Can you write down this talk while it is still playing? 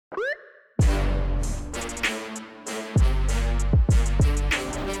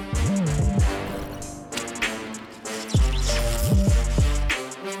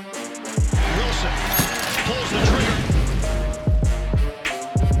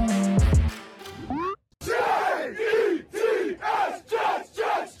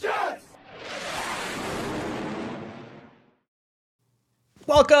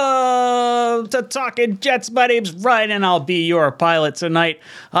Welcome to Talking Jets. My name's Ryan, and I'll be your pilot tonight.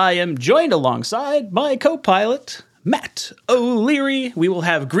 I am joined alongside my co-pilot, Matt O'Leary. We will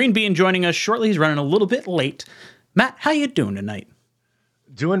have Green Bean joining us shortly. He's running a little bit late. Matt, how you doing tonight?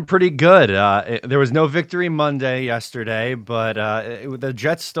 Doing pretty good. There was no victory Monday yesterday, but the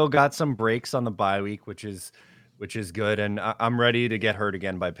Jets still got some breaks on the bye week, which is good. And I'm ready to get hurt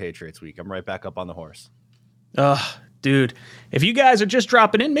again by Patriots week. I'm right back up on the horse. Dude, if you guys are just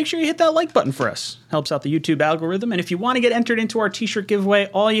dropping in, make sure you hit that like button for us. Helps out the YouTube algorithm. And if you want to get entered into our t-shirt giveaway,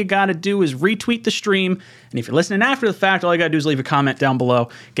 all you got to do is retweet the stream. And if you're listening after the fact, all you got to do is leave a comment down below.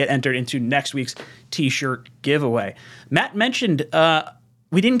 Get entered into next week's t-shirt giveaway. Matt mentioned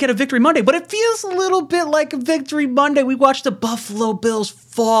we didn't get a Victory Monday, but it feels a little bit like a Victory Monday. We watched the Buffalo Bills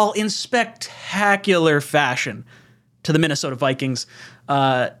fall in spectacular fashion to the Minnesota Vikings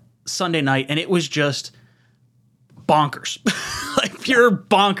Sunday night, and it was just bonkers. Like pure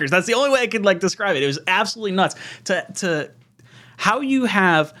bonkers. That's the only way I could describe it. It was absolutely nuts to how you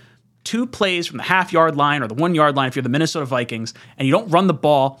have two plays from the half-yard line or the 1 yard line if you're the Minnesota Vikings, and you don't run the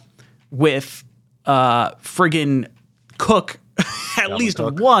ball with friggin' Cook at least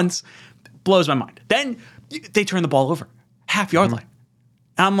once, blows my mind. Then they turn the ball over, half-yard line.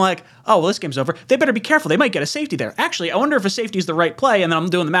 I'm like, oh, well, this game's over. They better be careful. They might get a safety there. Actually, I wonder if a safety is the right play. And then I'm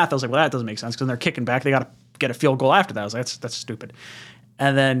doing the math. I was like, well, that doesn't make sense because they're kicking back. They got to get a field goal after that. I was like, that's stupid.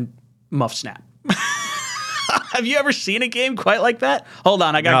 And then muff snap. Have you ever seen a game quite like that? Hold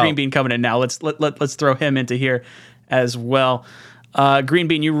on, I got Green Bean coming in now. Let's throw him into here as well. Green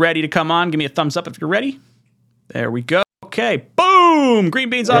Bean, you ready to come on? Give me a thumbs up if you're ready. There we go. Okay, boom! Green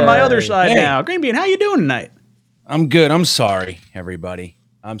Bean's on my other side now. Green Bean, how you doing tonight? I'm good. I'm sorry, everybody.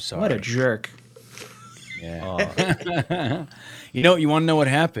 I'm sorry. What a jerk. Yeah. You want to know what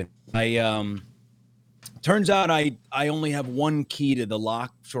happened? Turns out I only have one key to the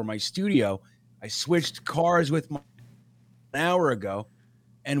lock for my studio. I switched cars with my an hour ago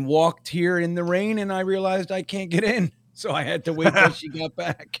and walked here in the rain, and I realized I can't get in. So I had to wait till she got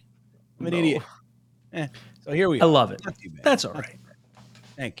back. I'm an idiot. So here we are. I love it. That's all right.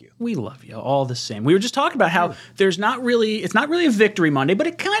 Thank you. We love you all the same. We were just talking about how it's not really a Victory Monday, but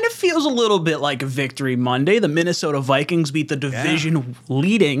it kind of feels a little bit like a Victory Monday. The Minnesota Vikings beat the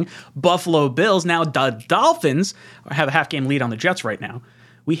division-leading Buffalo Bills. Now the Dolphins have a half-game lead on the Jets right now.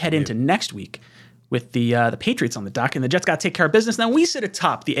 We head into next week with the Patriots on the dock, and the Jets got to take care of business. Now we sit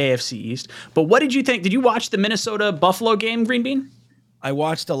atop the AFC East. But what did you think? Did you watch the Minnesota-Buffalo game, Green Bean? I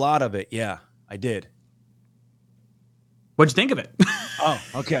watched a lot of it. Yeah, I did. What'd you think of it? Oh,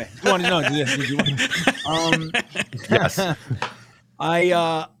 okay. You want to know? Yes.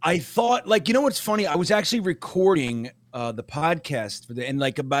 I thought, what's funny? I was actually recording the podcast and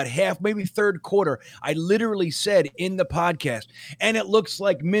about half, maybe third quarter, I literally said in the podcast, and it looks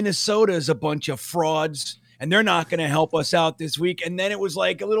like Minnesota is a bunch of frauds and they're not going to help us out this week. And then it was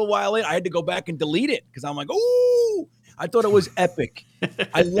like a little while later, I had to go back and delete it because I'm like, ooh. I thought it was epic.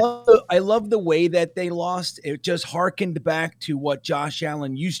 I love the way that they lost. It just harkened back to what Josh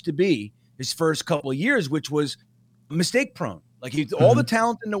Allen used to be his first couple of years, which was mistake prone. Like he's all the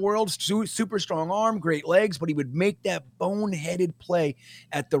talent in the world, super strong arm, great legs, but he would make that boneheaded play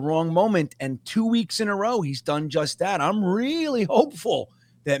at the wrong moment. And 2 weeks in a row, he's done just that. I'm really hopeful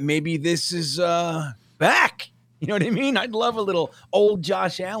that maybe this is back. You know what I mean? I'd love a little old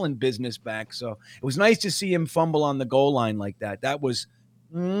Josh Allen business back. So it was nice to see him fumble on the goal line like that. That was,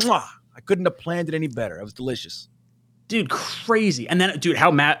 I couldn't have planned it any better. It was delicious. Dude, crazy. And then, dude, how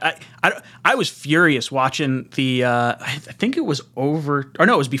mad. I was furious watching the, I think it was it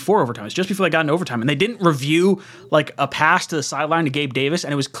was before overtime. It was just before they got in overtime. And they didn't review a pass to the sideline to Gabe Davis.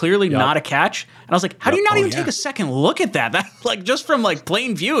 And it was clearly not a catch. And I was like, how do you not even take a second look at that? That just from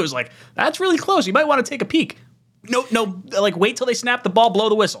plain view, it was like, that's really close. You might want to take a peek. No, wait till they snap the ball, blow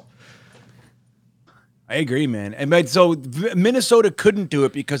the whistle. I agree, man. And so Minnesota couldn't do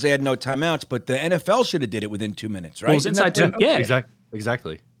it because they had no timeouts, but the NFL should have did it within 2 minutes, right? Well, it was inside 2. Yeah.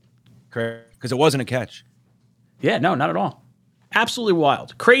 Exactly. Correct. Because it wasn't a catch. Yeah, no, not at all. Absolutely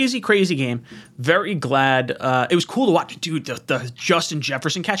wild. Crazy, crazy game. Very glad. It was cool to watch. Dude, the Justin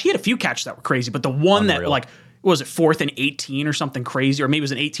Jefferson catch. He had a few catches that were crazy, but the one Unreal. that, was it 4th and 18 or something crazy? Or maybe it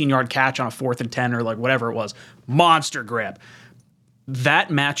was an 18-yard catch on a 4th and 10 or whatever it was. Monster grab. That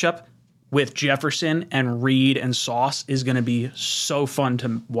matchup with Jefferson and Reed and Sauce is going to be so fun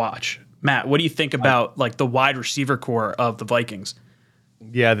to watch. Matt, what do you think about the wide receiver core of the Vikings?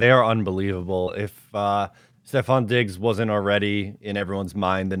 Yeah, they are unbelievable. If Stephon Diggs wasn't already in everyone's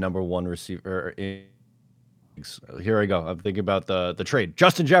mind the number one receiver in Here I go. I'm thinking about the trade.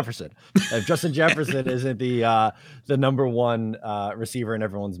 Justin Jefferson. If Justin Jefferson isn't the number one receiver in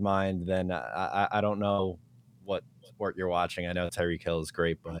everyone's mind, then I don't know what sport you're watching. I know Tyreek Hill is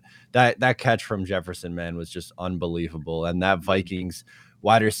great, but that catch from Jefferson, man, was just unbelievable. And that Vikings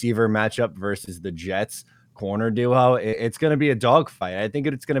wide receiver matchup versus the Jets corner duo, it's going to be a dogfight. I think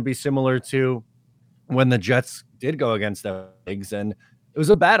it's going to be similar to when the Jets did go against the Vikings, and it was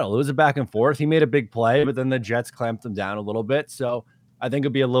a battle. It was a back and forth. He made a big play, but then the Jets clamped him down a little bit. So I think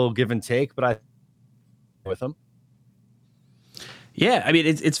it'll be a little give and take, but I with him. Yeah, I mean,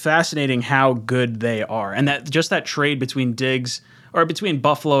 it's fascinating how good they are. And that trade between Diggs or between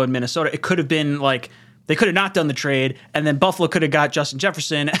Buffalo and Minnesota, it could have been like they could have not done the trade, and then Buffalo could have got Justin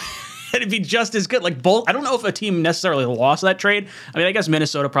Jefferson. It'd be just as good. Like both, I don't know if a team necessarily lost that trade. I mean, I guess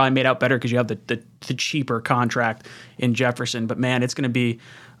Minnesota probably made out better because you have the cheaper contract in Jefferson. But man, it's going to be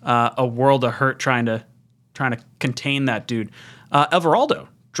a world of hurt trying to contain that dude. Everaldo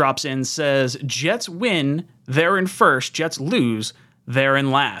drops in, says Jets win, they're in first. Jets lose, they're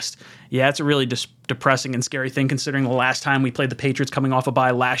in last. Yeah, it's a really depressing and scary thing considering the last time we played the Patriots coming off a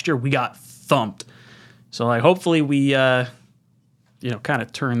bye last year, we got thumped. So like, hopefully we. Kind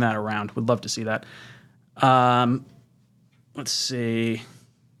of turn that around. Would love to see that. Let's see.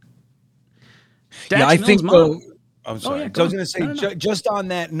 I think. I'm sorry. Yeah, I was going to say, just on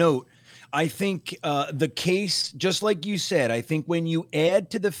that note, I think the case, just like you said, I think when you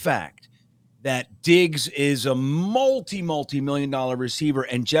add to the fact that Diggs is a multi-million-dollar receiver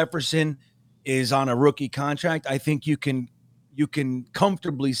and Jefferson is on a rookie contract, I think you can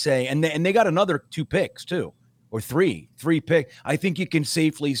comfortably say, and they got another 2 picks too. Or three pick. I think you can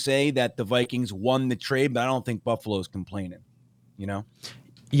safely say that the Vikings won the trade, but I don't think Buffalo's complaining.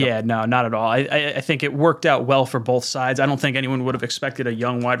 Yeah, no, not at all. I think it worked out well for both sides. I don't think anyone would have expected a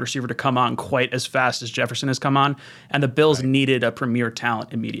young wide receiver to come on quite as fast as Jefferson has come on, and the Bills needed a premier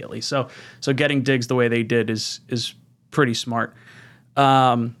talent immediately. So getting Diggs the way they did is pretty smart.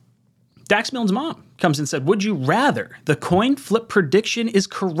 Dax Milne's mom comes and said, would you rather the coin flip prediction is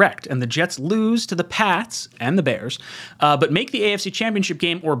correct and the Jets lose to the Pats and the Bears, but make the AFC Championship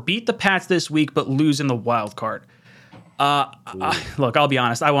game, or beat the Pats this week but lose in the wild card? Look, I'll be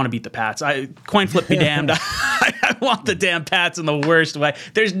honest. I want to beat the Pats. Coin flip be damned. I want the damn Pats in the worst way.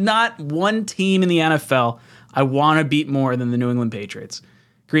 There's not one team in the NFL I want to beat more than the New England Patriots.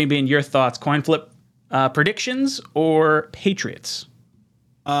 Green Bean, your thoughts? Coin flip predictions or Patriots?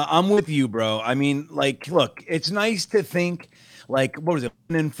 I'm with you, bro. I mean, like, look, it's nice to think, like, what was it,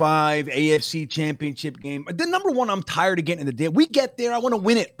 1-5 AFC Championship game. The number one, I'm tired of getting in the day. We get there, I want to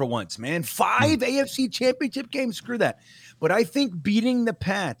win it for once, man. 5 AFC Championship games, screw that. But I think beating the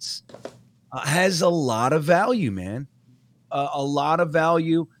Pats has a lot of value, man. A lot of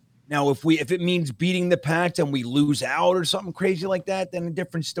value. Now, if it means beating the Pats and we lose out or something crazy like that, then a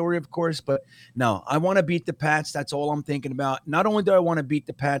different story, of course. But no, I want to beat the Pats. That's all I'm thinking about. Not only do I want to beat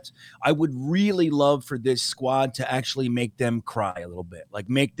the Pats, I would really love for this squad to actually make them cry a little bit. Like,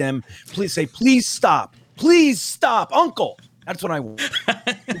 make them please stop, Uncle. That's what I want.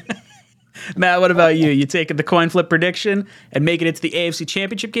 Matt, what about you? You taking the coin flip prediction and making it to the AFC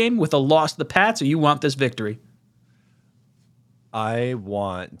Championship game with a loss to the Pats, or you want this victory? I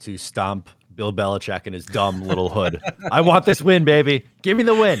want to stomp Bill Belichick in his dumb little hood. I want this win, baby. Give me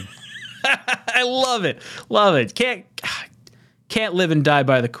the win. I love it. Love it. Can't live and die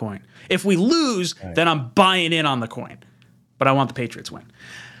by the coin. If we lose, then I'm buying in on the coin. But I want the Patriots win.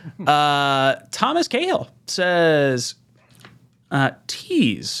 Thomas Cahill says,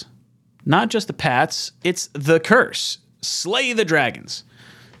 tease. Not just the Pats, it's the curse. Slay the dragons.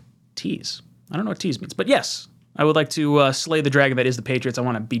 Tease. I don't know what tease means, but yes. I would like to slay the dragon that is the Patriots. I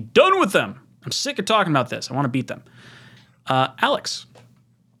want to be done with them. I'm sick of talking about this. I want to beat them. Alex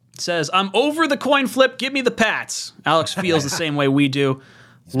says, I'm over the coin flip. Give me the Pats. Alex feels the same way we do.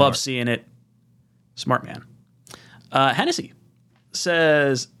 Smart. Love seeing it. Smart man. Hennessy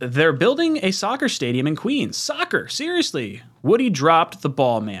says, they're building a soccer stadium in Queens. Soccer, seriously. Woody dropped the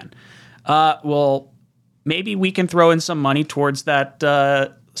ball, man. Well, maybe we can throw in some money towards that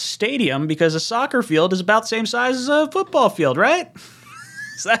stadium, because a soccer field is about the same size as a football field, right?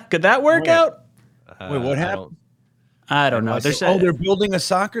 Could that work out? Wait, what happened? I don't know. They're building a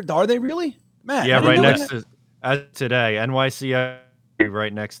soccer. Are they really? Matt, yeah, right next to today. NYC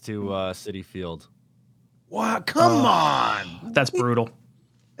right next to Citi Field. Wow, come on. That's brutal.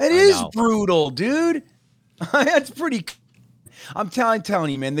 It is brutal, dude. That's pretty. I'm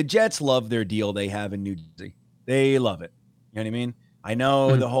telling you, man, the Jets love their deal they have in New Jersey. They love it. You know what I mean? I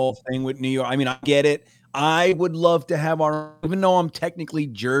know the whole thing with New York. I mean, I get it. I would love to have even though I'm technically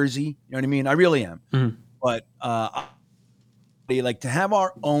Jersey, you know what I mean? I really am. but like to have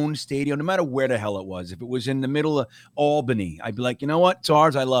our own stadium, no matter where the hell it was. If it was in the middle of Albany, I'd be like, you know what, it's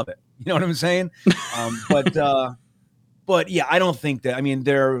ours. I love it. You know what I'm saying? But yeah, I don't think that. I mean,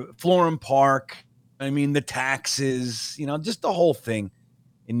 they're Florham Park. I mean, the taxes. Just the whole thing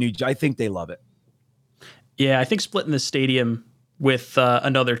in New Jersey. I think they love it. Yeah, I think splitting the stadium with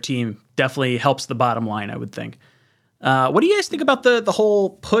another team definitely helps the bottom line, I would think. What do you guys think about the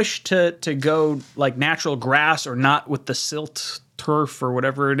whole push to go like natural grass or not with the silt turf or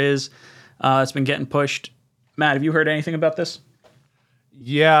whatever it is? It's been getting pushed. Matt, have you heard anything about this?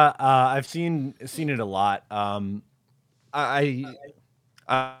 Yeah, I've seen it a lot. I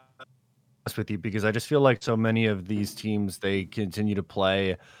with you because I just feel like so many of these teams, they continue to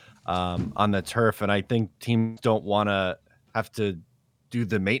play on the turf, and I think teams don't want to have to do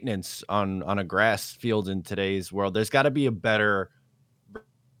the maintenance on a grass field in today's world. There's got to be a better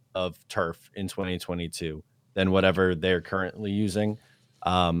of turf in 2022 than whatever they're currently using.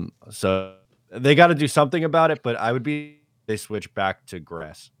 So they got to do something about it, but I would be they switch back to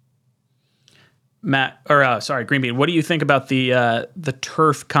grass. Matt, or Green Bean, what do you think about the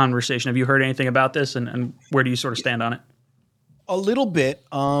turf conversation? Have you heard anything about this, and where do you sort of stand on it? A little bit.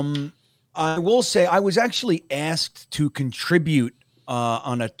 I will say I was actually asked to contribute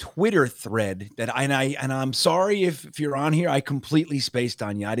on a Twitter thread I'm sorry if you're on here. I completely spaced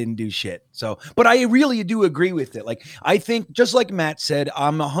on you. I didn't do shit. So, but I really do agree with it. Like, I think just like Matt said,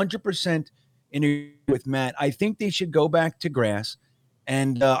 I'm 100% in agree with Matt. I think they should go back to grass.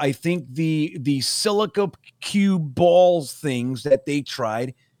 And I think the silica cube balls things that they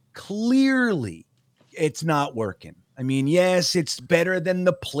tried, clearly it's not working. I mean, yes, it's better than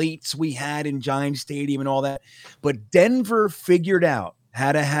the plates we had in Giant Stadium and all that. But Denver figured out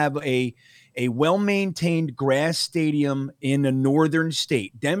how to have a well-maintained grass stadium in a northern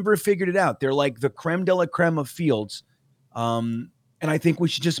state. Denver figured it out. They're like the creme de la creme of fields. And I think we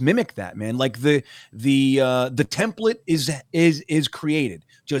should just mimic that, man. Like the template is created.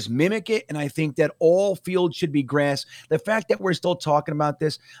 Just mimic it, and I think that all fields should be grass. The fact that we're still talking about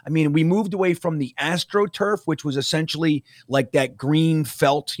this, I mean, we moved away from the AstroTurf, which was essentially like that green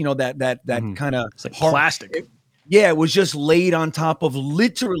felt, that kind of like plastic. It was just laid on top of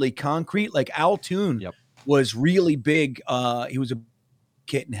literally concrete. Like Al Toon was really big. He was a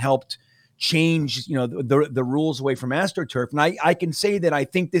kid and helped change, the rules away from AstroTurf. And I can say that I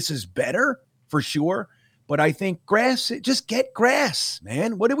think this is better for sure, but I think grass, just get grass,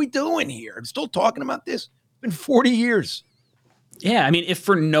 man. What are we doing here? I'm still talking about this. It's been 40 years. Yeah, I mean, if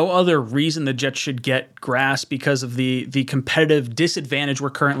for no other reason the Jets should get grass because of the competitive disadvantage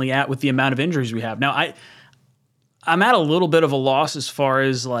we're currently at with the amount of injuries we have. Now, I'm at a little bit of a loss as far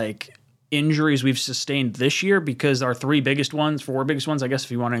as like injuries we've sustained this year, because our four biggest ones, I guess,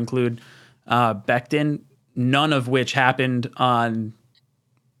 if you want to include Becton, none of which happened on,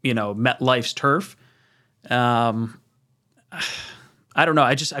 MetLife's turf. I don't know.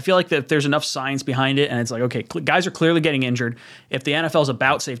 I feel like that there's enough science behind it, and it's like, okay, guys are clearly getting injured. If the NFL is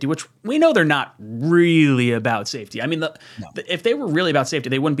about safety, which we know they're not really about safety. I mean, if they were really about safety,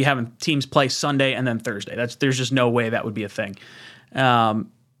 they wouldn't be having teams play Sunday and then Thursday. There's just no way that would be a thing.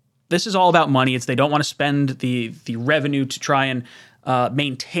 This is all about money. They don't want to spend the revenue to try and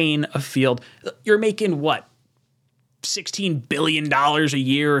maintain a field. You're making what? $16 billion a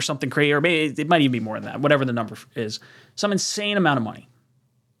year or something crazy, or maybe it might even be more than that, whatever the number is. Some insane amount of money.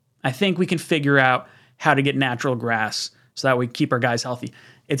 I think we can figure out how to get natural grass so that we keep our guys healthy.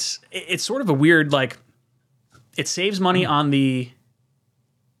 It's sort of a weird, like, it saves money on the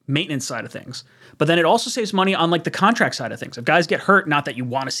maintenance side of things, but then it also saves money on like the contract side of things. If guys get hurt, not that you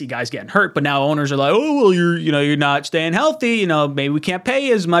want to see guys getting hurt, but now owners are like, oh, well, you're not staying healthy. Maybe we can't pay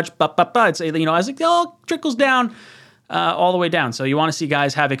you as much. It's, as it all trickles down. All the way down. So you want to see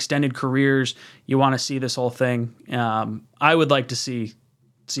guys have extended careers. You want to see this whole thing. I would like to see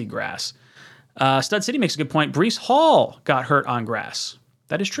grass. Stud City makes a good point. Breece Hall got hurt on grass.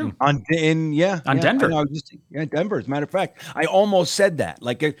 That is true. On Denver. Denver. As a matter of fact, I almost said that.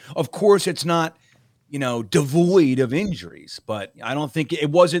 Like, of course, it's not, devoid of injuries, but I don't think it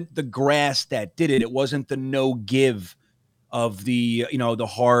wasn't the grass that did it. It wasn't the no give of the, the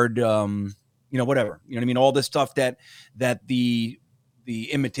hard, whatever, what I mean? All the stuff that the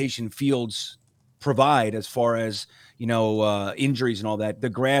imitation fields provide as far as, injuries and all that. The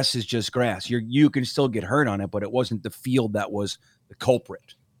grass is just grass. You can still get hurt on it, but it wasn't the field that was the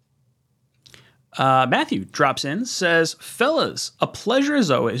culprit. Matthew drops in, says, fellas, a pleasure as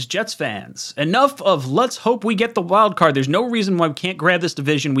always, Jets fans. Enough of let's hope we get the wild card. There's no reason why we can't grab this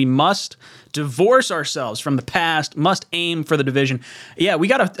division. We must divorce ourselves from the past, must aim for the division. Yeah, we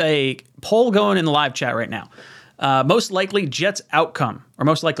got a poll going in the live chat right now. Most likely Jets outcome, or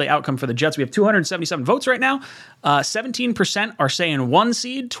most likely outcome for the Jets. We have 277 votes right now. 17% are saying 1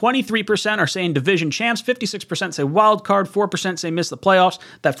 seed, 23% are saying division champs, 56% say wild card, 4% say miss the playoffs.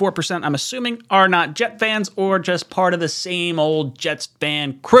 That 4%, I'm assuming, are not Jet fans or just part of the same old Jets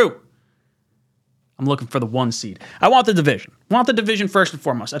fan crew. I'm looking for the 1 seed. I want the division. I want the division first and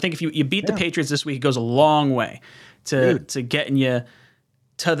foremost. I think if you beat the Patriots this week, it goes a long way to getting you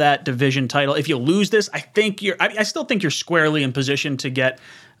to that division title. If you lose this, I still think you're squarely in position to get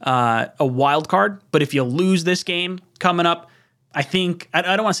a wild card. But if you lose this game coming up, I think I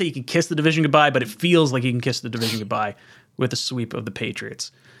don't want to say you can kiss the division goodbye, but it feels like you can kiss the division goodbye with a sweep of the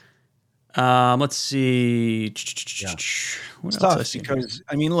Patriots. Let's see. What It's else I tough see? because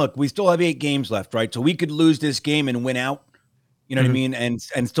look, we still have 8 games left, right? So we could lose this game and win out. You know what I mean? And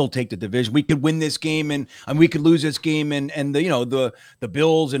still take the division. We could win this game and we could lose this game and the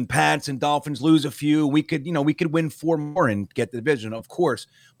Bills and Pats and Dolphins lose a few. We could win 4 more and get the division, of course.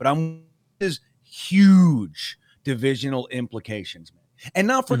 But there's huge divisional implications, man. And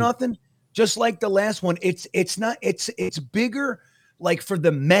not for nothing, just like the last one, it's bigger like for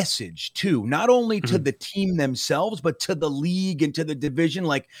the message too, not only to the team themselves, but to the league and to the division.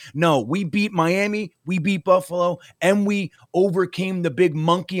 Like, no, we beat Miami, we beat Buffalo, and we overcame the big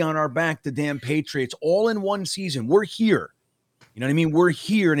monkey on our back, the damn Patriots, all in one season. We're here. You know what I mean? We're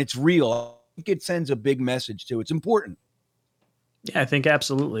here and it's real. I think it sends a big message too. It's important. Yeah, I think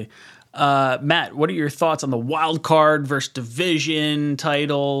absolutely. Matt, what are your thoughts on the wild card versus division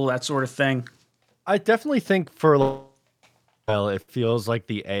title, that sort of thing? I definitely think for it feels like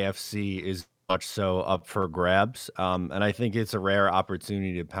the AFC is much so up for grabs, and I think it's a rare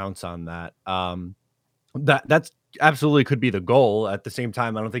opportunity to pounce on that. That's absolutely could be the goal. At the same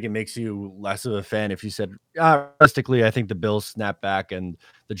time, I don't think it makes you less of a fan if you said, realistically, I think the Bills snap back and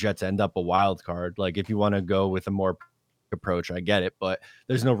the Jets end up a wild card. Like, if you want to go with a more approach, I get it, but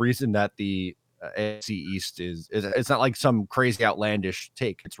there's no reason that the AFC East is it's not like some crazy outlandish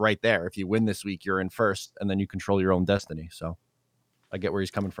take. It's right there. If you win this week, you're in first, and then you control your own destiny. So I get where he's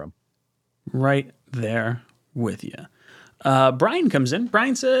coming from. Right there with you. Brian comes in.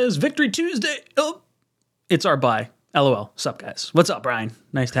 Brian says, Victory Tuesday. Oh, it's our bye. LOL. Sup, guys? What's up, Brian?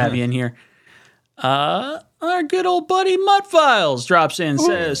 Nice to have you in here. Our good old buddy Mutt Files drops in,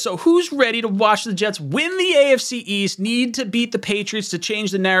 says, so who's ready to watch the Jets win the AFC East, need to beat the Patriots to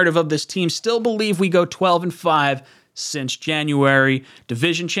change the narrative of this team, still believe we go 12-5 since January.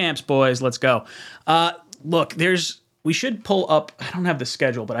 Division champs, boys. Let's go. Look, we should pull up, I don't have the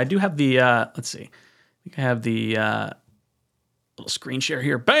schedule, but I do have the, let's see. I think I have the little screen share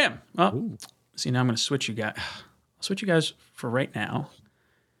here. Bam! Oh, see, now I'm going to switch you guys. I'll switch you guys for right now,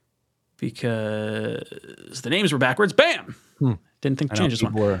 because the names were backwards. Bam! Didn't think to change this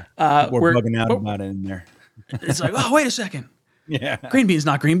one. We're bugging out about it in there. It's like, oh, wait a second. Yeah. Green bean's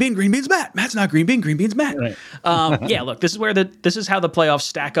not green bean. Green bean's Matt. Matt's not green bean. Green bean's Matt. Right. Yeah, look, this is how the playoffs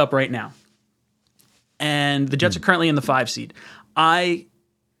stack up right now. And the Jets are currently in the 5 seed.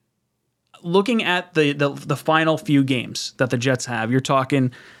 Looking at the final few games that the Jets have, you're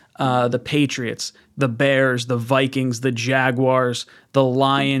talking the Patriots, the Bears, the Vikings, the Jaguars, the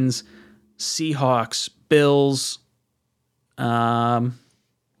Lions, Seahawks, Bills. What am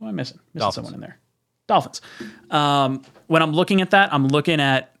I missing? Missing someone in there. Dolphins. When I'm looking at that, I'm looking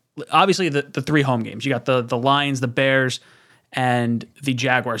at obviously the 3 home games. You got the Lions, the Bears, and the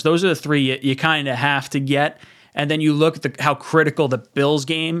Jaguars. Those are the 3 you kind of have to get. And then you look at how critical the Bills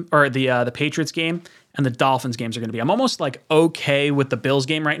game or the Patriots game and the Dolphins games are going to be. I'm almost like okay with the Bills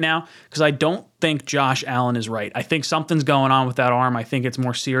game right now because I don't think Josh Allen is right. I think something's going on with that arm. I think it's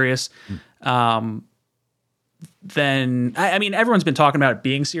more serious than I mean, everyone's been talking about it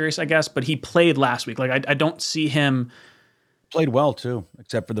being serious, I guess, but he played last week. Like I don't see him. Played well too,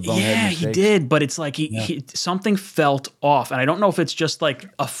 except for the bonehead mistakes. He did, but it's like he something felt off, and I don't know if it's just like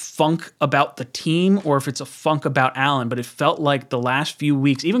a funk about the team or if it's a funk about Allen, but it felt like the last few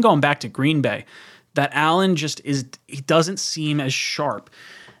weeks, even going back to Green Bay, that Allen he doesn't seem as sharp.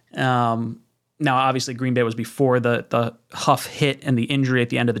 Now, obviously, Green Bay was before the Huff hit and the injury at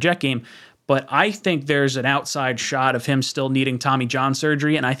the end of the Jet game, but I think there's an outside shot of him still needing Tommy John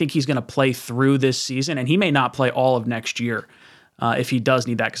surgery, and I think he's going to play through this season, and he may not play all of next year. If he does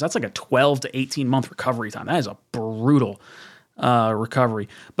need that, because that's like a 12 to 18 month recovery time. That is a brutal recovery.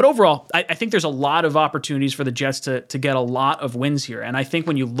 But overall, I think there's a lot of opportunities for the Jets to get a lot of wins here. And I think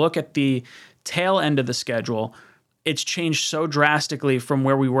when you look at the tail end of the schedule, it's changed so drastically from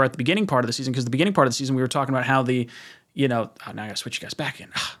where we were at the beginning part of the season, because the beginning part of the season, we were talking about how now I got to switch you guys back in.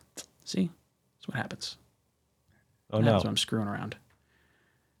 See? That's what happens. Oh, no. That's when I'm screwing around.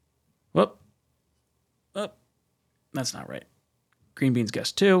 Whoop. That's not right. Green Beans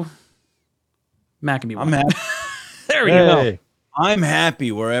guess 2. Mac and me 1. I'm happy. There we go. I'm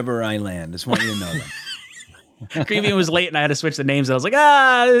happy wherever I land. Just want you to know that. Green Bean was late and I had to switch the names. I was like,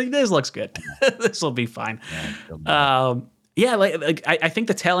 this looks good. This will be fine. I think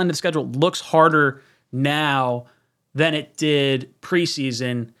the tail end of the schedule looks harder now than it did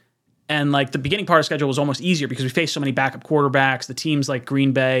preseason. And like the beginning part of the schedule was almost easier because we faced so many backup quarterbacks. The teams like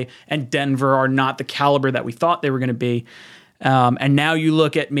Green Bay and Denver are not the caliber that we thought they were going to be. And now you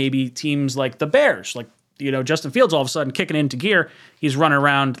look at maybe teams like the Bears, like, Justin Fields all of a sudden kicking into gear. He's running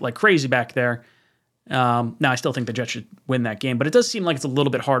around like crazy back there. Now, I still think the Jets should win that game, but it does seem like it's a little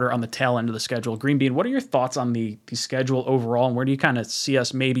bit harder on the tail end of the schedule. Green Bean, what are your thoughts on the schedule overall, and where do you kind of see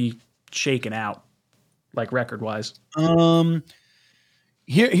us maybe shaking out, like record-wise?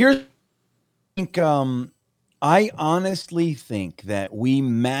 Here's I honestly think that we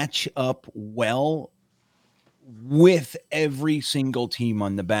match up well with every single team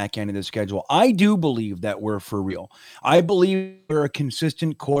on the back end of the schedule. I do believe that we're for real. I believe we're a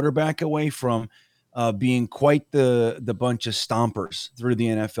consistent quarterback away from being quite the bunch of stompers through the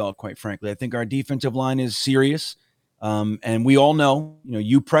NFL, quite frankly. I think our defensive line is serious. And we all know,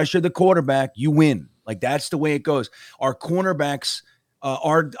 you pressure the quarterback, you win. Like, that's the way it goes. Our cornerbacks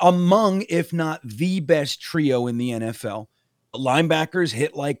are among, if not the best trio in the NFL. Linebackers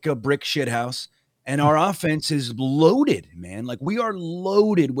hit like a brick shithouse. And our offense is loaded, man. Like, we are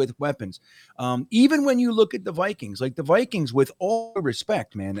loaded with weapons. Even when you look at the Vikings, with all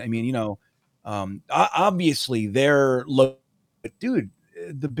respect, man, I mean, obviously they're low, but dude,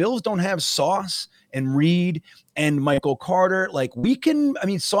 the Bills don't have Sauce and Reed and Michael Carter. Like,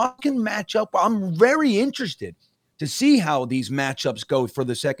 Sauce can match up. I'm very interested to see how these matchups go for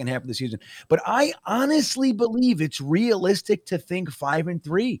the second half of the season. But I honestly believe it's realistic to think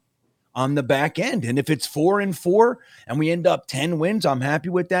 5-3 on the back end. And if it's 4-4 and we end up 10 wins, I'm happy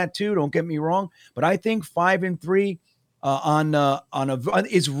with that too. Don't get me wrong. But I think 5-3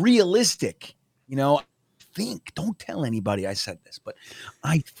 is realistic. Don't tell anybody I said this, but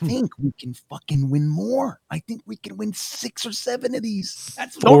I think we can fucking win more. I think we can win 6 or 7 of these.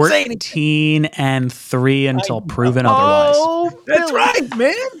 That's what I'm saying. 14-3 until proven otherwise. Oh, that's right,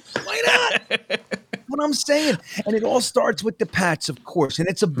 man. Why not? What I'm saying. And it all starts with the Pats, of course. And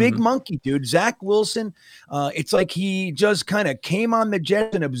it's a big monkey, dude. Zach Wilson, it's like he just kind of came on the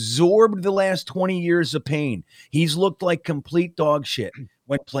Jets and absorbed the last 20 years of pain. He's looked like complete dog shit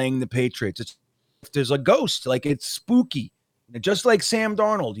when playing the Patriots. There's a ghost, like, it's spooky. Just like Sam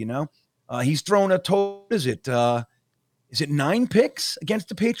Darnold, he's thrown a total, is it 9 picks against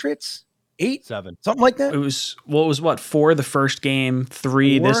the Patriots? 8? 7. Something like that? It was 4 the first game,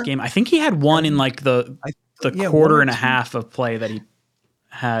 3 4? this game. I think he had 1 in like the quarter and a half of play that he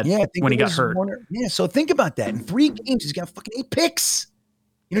had when he got hurt. So think about that. In 3 games, he's got fucking 8 picks.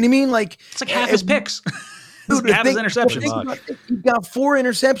 You know what I mean? Like, it's like half his picks. Dude, half his interceptions. He got 4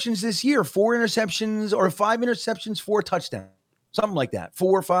 interceptions this year. 4 interceptions or 5 interceptions, 4 touchdowns. Something like that.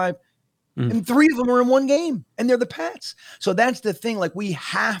 4 or 5. And 3 of them are in 1 game, and they're the Pats. So that's the thing. Like, we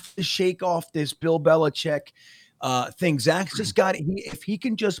have to shake off this Bill Belichick thing. Zach's just got it. If he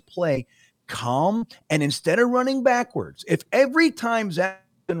can just play calm, and instead of running backwards, if every time Zach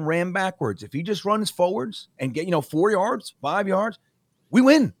ran backwards, if he just runs forwards and get 4 yards, 5 yards, we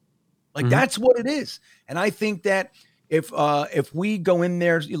win. Like, that's what it is. And I think that if we go in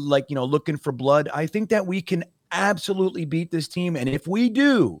there like, looking for blood, I think that we can absolutely beat this team. And if we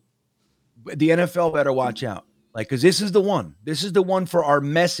do, the NFL better watch out. Like, because this is the one. This is the one for our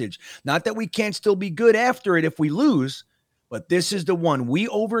message. Not that we can't still be good after it if we lose, but this is the one. We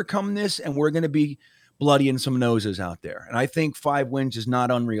overcome this, and we're going to be bloodying some noses out there. And I think 5 wins is not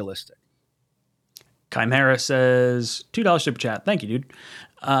unrealistic. Chimera says, $2 super chat. Thank you, dude.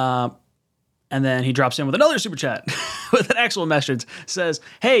 And then he drops in with another super chat with an actual message. Says,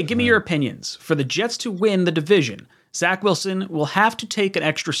 hey, give me your opinions. For the Jets to win the division, Zach Wilson will have to take an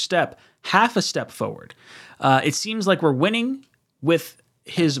extra step, half a step forward. It seems like we're winning with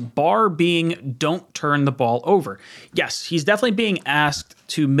his bar being don't turn the ball over. Yes, he's definitely being asked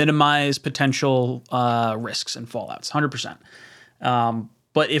to minimize potential risks and fallouts, 100%.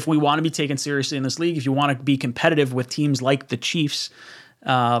 But if we want to be taken seriously in this league, if you want to be competitive with teams like the Chiefs,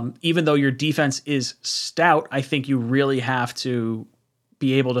 Even though your defense is stout, I think you really have to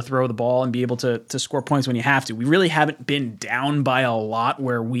be able to throw the ball and be able to score points when you have to. We really haven't been down by a lot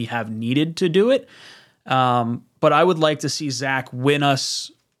where we have needed to do it. But I would like to see Zach win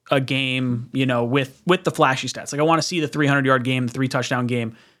us a game, with the flashy stats. Like, I want to see the 300-yard game, the 3-touchdown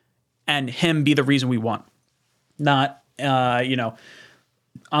game, and him be the reason we won. Not,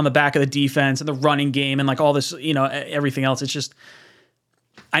 on the back of the defense and the running game and like all this, everything else. It's just,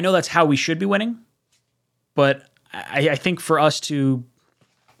 I know that's how we should be winning, but I think for us to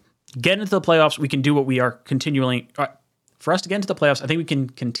get into the playoffs, we can do what we are continually. For us to get into the playoffs, I think we can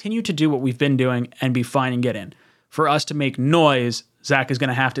continue to do what we've been doing and be fine and get in. For us to make noise, Zach is going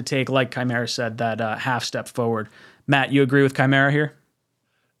to have to take, like Chimera said, that half step forward. Matt, you agree with Chimera here?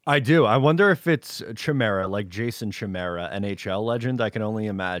 I do. I wonder if it's Chimera, like Jason Chimera, NHL legend. I can only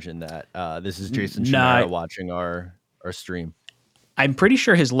imagine that. This is Jason Chimera watching our stream. I'm pretty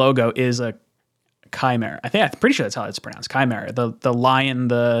sure his logo is a chimera. I'm pretty sure that's how it's pronounced. Chimera. The lion,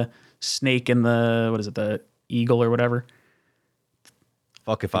 the snake, and the eagle or whatever.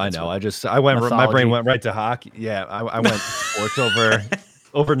 Fuck if I know. I went. Mythology. My brain went right to hockey. Yeah, I went sports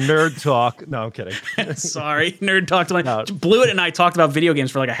over nerd talk. No, I'm kidding. Sorry, nerd talk. Blewett and I talked about video games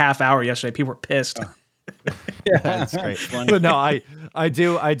for like a half hour yesterday. People were pissed. Yeah, that's great. But no, I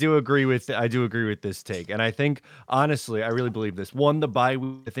do agree with this take, and I think honestly, I really believe this. One, the bye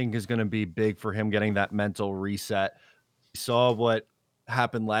week I think is going to be big for him getting that mental reset. We saw what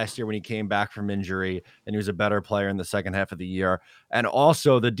happened last year when he came back from injury, and he was a better player in the second half of the year. And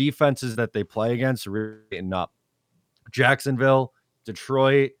also the defenses that they play against are really getting up. Jacksonville,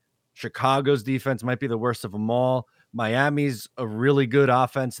 Detroit, Chicago's defense might be the worst of them all. Miami's a really good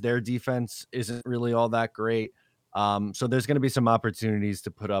offense. Their defense isn't really all that great. So there's going to be some opportunities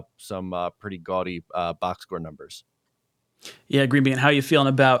to put up some pretty gaudy box score numbers. Yeah, Green Bean, how are you feeling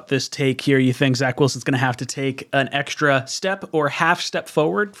about this take here? You think Zach Wilson's going to have to take an extra step or half step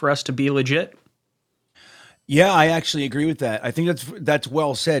forward for us to be legit? Yeah, I actually agree with that. I think that's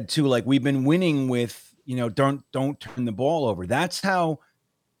well said too. Like, we've been winning with, don't turn the ball over. That's how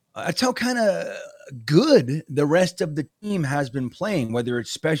kind of good the rest of the team has been playing, whether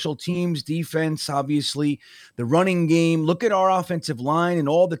it's special teams, defense, obviously the running game. Look at our offensive line and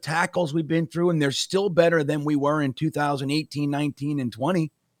all the tackles we've been through, and they're still better than we were in 2018, 19, and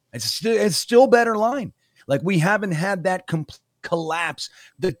 20. It's still better line. Like, we haven't had that collapse.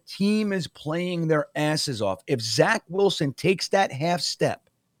 The team is playing their asses off. If Zach Wilson takes that half step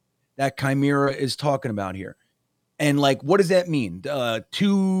that Chimera is talking about here, and like, what does that mean?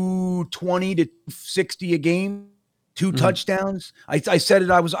 220 to 60 a game, 2 touchdowns. I said it.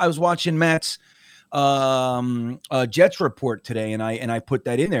 I was watching Matt's Jets report today, and I put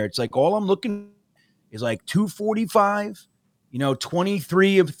that in there. It's like, all I'm looking is like 245,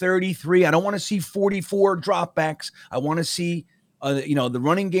 23 of 33. I don't want to see 44 dropbacks. I want to see the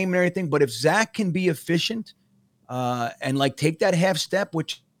running game and everything. But if Zach can be efficient and like take that half step,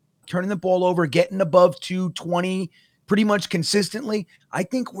 which turning the ball over, getting above 220 pretty much consistently, I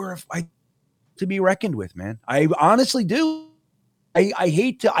think we're to be reckoned with, man. I honestly do.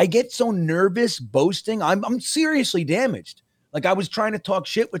 I get so nervous boasting. I'm seriously damaged. Like, I was trying to talk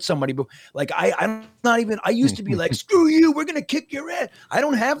shit with somebody, but like, I'm not even, I used to be like, screw you, we're going to kick your ass. I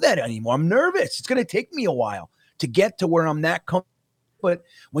don't have that anymore. I'm nervous. It's going to take me a while to get to where I'm that comfortable. But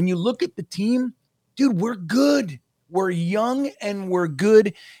when you look at the team, dude, we're good. We're young and we're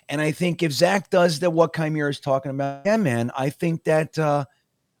good. And I think if Zach does what Chimera is talking about, yeah, man, I think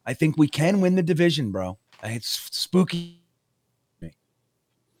we can win the division, bro. It's spooky.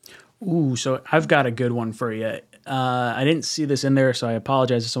 Ooh, so I've got a good one for you. I didn't see this in there, so I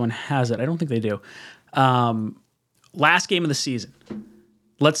apologize if someone has it. I don't think they do. Last game of the season.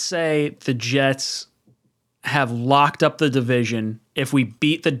 Let's say the Jets have locked up the division. If we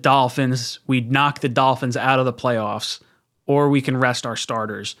beat the Dolphins, we'd knock the Dolphins out of the playoffs, or we can rest our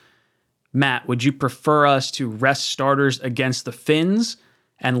starters. Matt, would you prefer us to rest starters against the Finns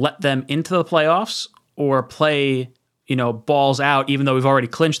and let them into the playoffs, or play, balls out, even though we've already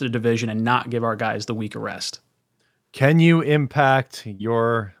clinched the division, and not give our guys the week of rest? Can you impact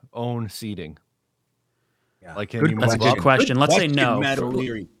your own seeding? Yeah. Like, that's a good question. Let's say no. That's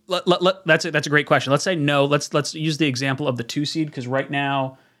a great question. Let's say no. Let's use the example of the 2 seed, because right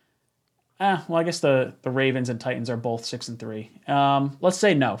now, I guess the Ravens and Titans are both 6-3. Let's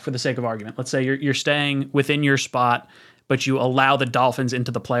say no for the sake of argument. Let's say you're staying within your spot, but you allow the Dolphins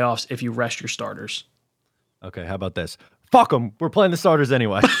into the playoffs if you rest your starters. Okay, how about this? Fuck them. We're playing the starters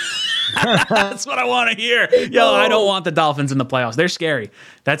anyway. That's what I want to hear. Yo, I don't want the Dolphins in the playoffs. They're scary.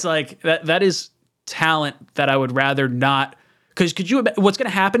 That's like that is talent that I would rather not Because what's going to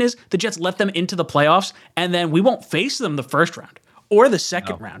happen is the Jets let them into the playoffs, and then we won't face them the first round or the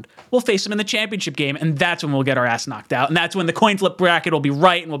second round. We'll face them in the championship game, and that's when we'll get our ass knocked out. And that's when the coin flip bracket will be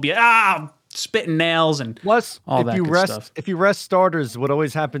right, and we'll be spitting nails and plus all that good stuff. If you rest starters, what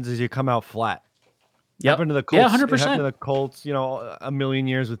always happens is you come out flat. Yep. Happened to the Colts. Yeah, 100%. It happened to the Colts, a million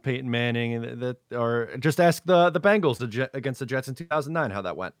years with Peyton Manning, or just ask the Bengals against the Jets in 2009 how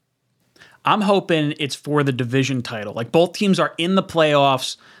that went. I'm hoping it's for the division title. Like both teams are in the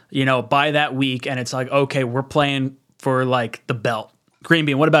playoffs, by that week, and it's like, okay, we're playing for like the belt. Green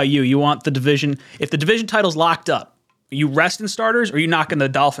Bean, what about you? You want the division? If the division title's locked up, are you resting starters or are you knocking the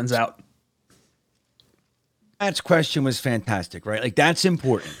Dolphins out? Matt's question was fantastic, right? Like that's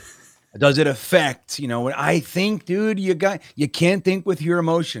important. Does it affect, I think, dude, you can't think with your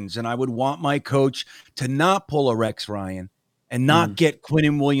emotions. And I would want my coach to not pull a Rex Ryan and not get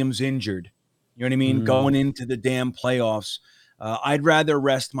Quinnen Williams injured. You know what I mean? Going into the damn playoffs. I'd rather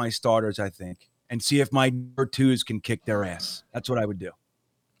rest my starters, I think, and see if my number twos can kick their ass. That's what I would do.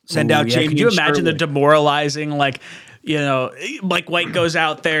 Send out Jamie. Can you imagine the demoralizing, Mike White goes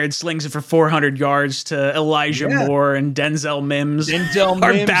out there and slings it for 400 yards to Elijah Moore and Denzel Mims,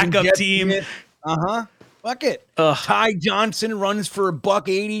 our backup team. Fuck it. Ty Johnson runs for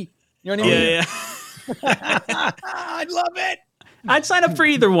 $180. You know what I mean? Yeah. I'd love it. I'd sign up for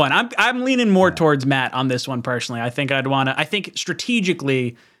either one. I'm leaning more towards Matt on this one personally. I think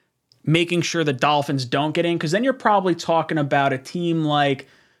strategically making sure the Dolphins don't get in, because then you're probably talking about a team like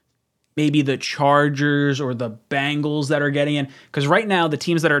maybe the Chargers or the Bengals that are getting in. Because right now, the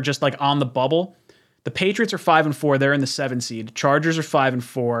teams that are just like on the bubble, the Patriots are 5-4. They're in the 7 seed. Chargers are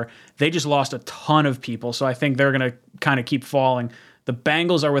 5-4. They just lost a ton of people. So I think they're going to kind of keep falling. The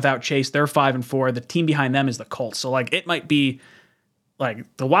Bengals are without Chase. They're 5-4. The team behind them is the Colts. So like it might be like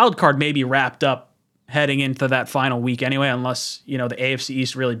the wild card may be wrapped up heading into that final week anyway, unless, the AFC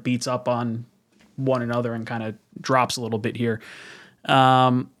East really beats up on one another and kind of drops a little bit here.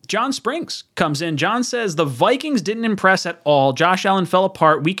 John Springs comes in. John says the Vikings didn't impress at all. Josh Allen fell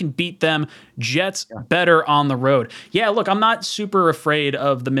apart. We can beat them. Jets better on the road. Yeah, look, I'm not super afraid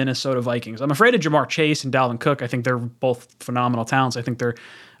of the Minnesota Vikings. I'm afraid of Jamar Chase and Dalvin Cook. I think they're both phenomenal talents. I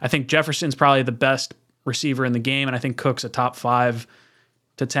think Jefferson's probably the best receiver in the game, and I think Cook's a top 5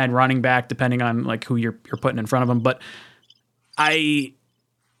 to 10 running back, depending on like who you're putting in front of him. But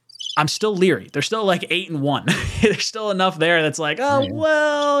I'm still leery. They're still like 8-1. There's still enough there that's like,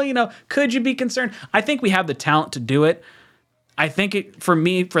 could you be concerned? I think we have the talent to do it. I think for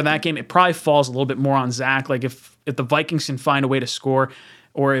that game, it probably falls a little bit more on Zach. Like if the Vikings can find a way to score,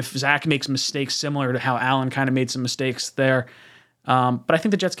 or if Zach makes mistakes similar to how Allen kind of made some mistakes there. But I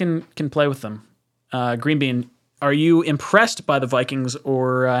think the Jets can play with them. Green Bean, are you impressed by the Vikings,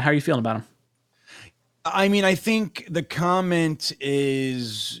 or how are you feeling about them? I mean, I think the comment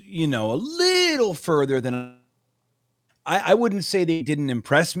is, a little further than I wouldn't say they didn't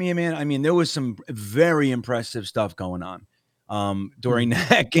impress me, man. I mean, there was some very impressive stuff going on during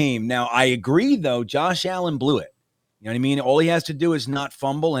that game. Now, I agree, though. Josh Allen blew it. You know what I mean? All he has to do is not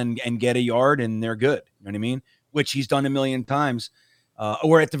fumble and get a yard, and they're good. You know what I mean? Which he's done a million times.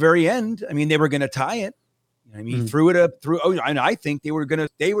 Or at the very end, I mean, they were going to tie it. You know what I mean? Threw it up through. Oh, and I think they were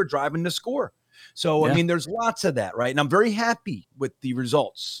driving to score. So, I mean, there's lots of that, right? And I'm very happy with the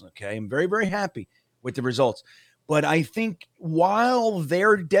results, okay? I'm very, very happy with the results. But I think while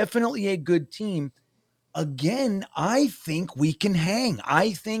they're definitely a good team, again, I think we can hang.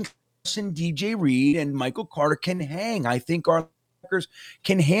 I think DJ Reed and Michael Carter can hang. I think our Packers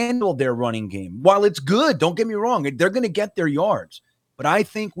can handle their running game. While it's good, don't get me wrong, they're going to get their yards. But I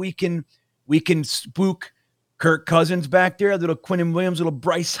think we can spook Kirk Cousins back there, a little Quinnen Williams, a little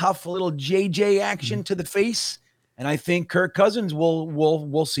Bryce Huff, a little JJ action to the face. And I think Kirk Cousins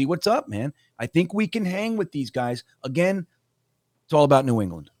will see what's up, man. I think we can hang with these guys. Again, it's all about New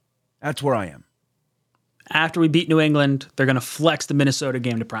England. That's where I am. After we beat New England, they're going to flex the Minnesota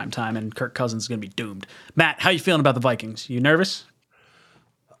game to prime time, and Kirk Cousins is going to be doomed. Matt, how you feeling about the Vikings? You nervous?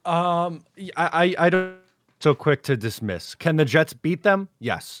 I don't. So quick to dismiss. Can the Jets beat them?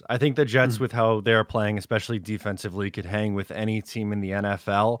 Yes. I think the Jets, with how they're playing, especially defensively, could hang with any team in the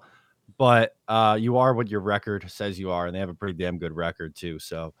NFL. But you are what your record says you are, and they have a pretty damn good record too.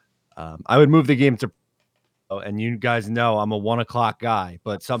 So I would move the game to. And you guys know I'm a 1 o'clock guy,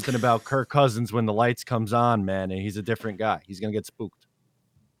 but something about Kirk Cousins when the lights comes on, man, and he's a different guy. He's gonna get spooked.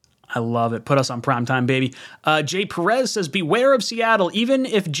 I love it. Put us on primetime, baby. Jay Perez says, beware of Seattle. Even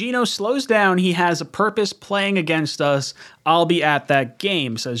if Geno slows down, he has a purpose playing against us. I'll be at that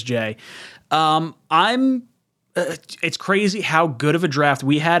game, says Jay. I'm it's crazy how good of a draft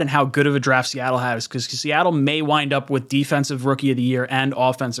we had and how good of a draft Seattle has, because Seattle may wind up with defensive rookie of the year and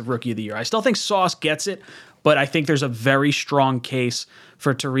offensive rookie of the year. I still think Sauce gets it, but I think there's a very strong case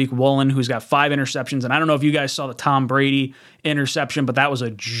for Tariq Woolen, who's got 5 interceptions. And I don't know if you guys saw the Tom Brady interception, but that was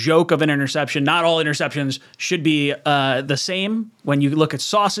a joke of an interception. Not all interceptions should be the same. When you look at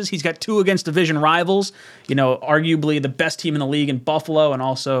Sauce's, he's got 2 against division rivals, arguably the best team in the league in Buffalo, and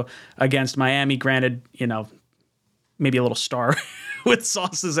also against Miami. Granted, maybe a little star with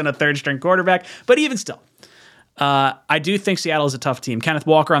Sauces and a third-string quarterback, but even still. I do think Seattle is a tough team. Kenneth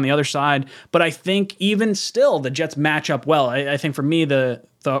Walker on the other side, but I think even still the Jets match up well. I think for me the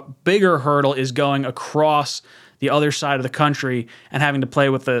bigger hurdle is going across the other side of the country and having to play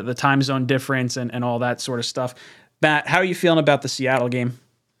with the time zone difference and all that sort of stuff. Matt, how are you feeling about the Seattle game?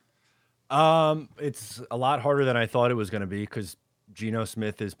 It's a lot harder than I thought it was going to be because Geno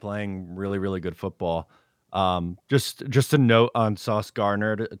Smith is playing really, really good football. Just a note on Sauce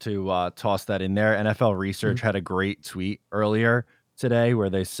Gardner to toss that in there. NFL Research had a great tweet earlier today where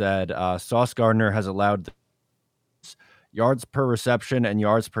they said Sauce Gardner has allowed yards per reception and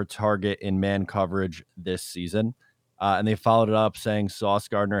yards per target in man coverage this season. And they followed it up saying Sauce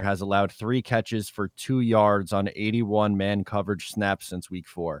Gardner has allowed 3 catches for 2 yards on 81 man coverage snaps since week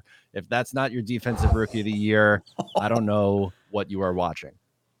 4. If that's not your defensive rookie of the year, I don't know what you are watching.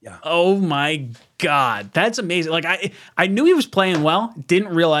 Yeah. Oh my God. That's amazing. Like I knew he was playing well, didn't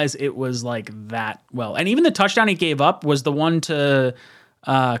realize it was like that well. And even the touchdown he gave up was the one to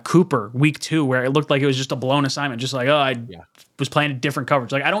Cooper week 2, where it looked like it was just a blown assignment. Just like, was playing a different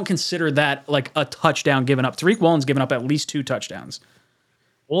coverage. Like I don't consider that like a touchdown given up. Tariq Woolen's given up at least 2 touchdowns.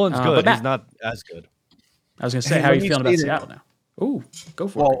 Woolen's good. He's not as good. I was going to say, how are you feeling about Seattle now? Ooh, go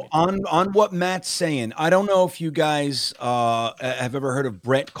for it. Well, on what Matt's saying, I don't know if you guys have ever heard of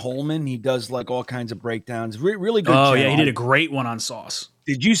Brett Coleman. He does like all kinds of breakdowns. Really good. Oh, yeah, he did a great one on Sauce.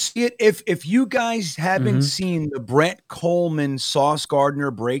 Did you see it? If you guys haven't seen the Brett Coleman Sauce Gardner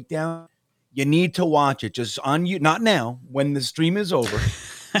breakdown, you need to watch it. Just on you, not now. When the stream is over,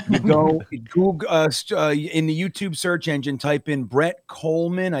 you go Google in the YouTube search engine, type in Brett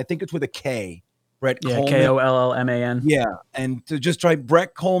Coleman. I think it's with a K. Brett Coleman. Kollman. Yeah, and to just try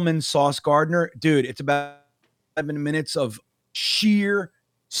Brett Coleman, Sauce Gardner. Dude, it's about 7 minutes of sheer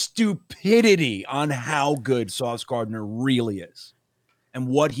stupidity on how good Sauce Gardner really is and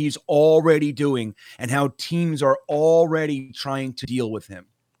what he's already doing and how teams are already trying to deal with him.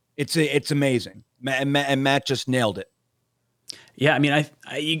 It's amazing. And Matt just nailed it. Yeah, I mean,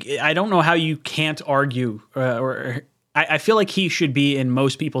 I don't know how you can't argue I feel like he should be in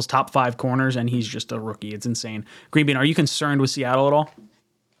most people's top 5 corners, and he's just a rookie. It's insane. Green Bean, are you concerned with Seattle at all?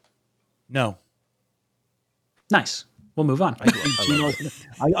 No. Nice. We'll move on.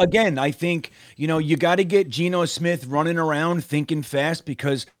 I think, you got to get Geno Smith running around thinking fast,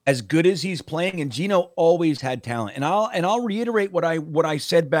 because as good as he's playing, and Geno always had talent. And I'll reiterate what I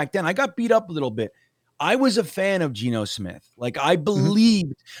said back then. I got beat up a little bit. I was a fan of Geno Smith. Like, I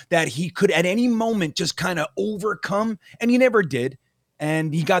believed that he could at any moment just kind of overcome, and he never did.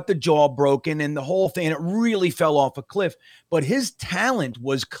 And he got the jaw broken and the whole thing, and it really fell off a cliff. But his talent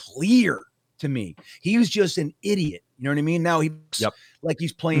was clear to me. He was just an idiot. You know what I mean? Now he's like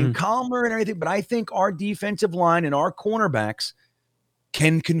he's playing calmer and everything, but I think our defensive line and our cornerbacks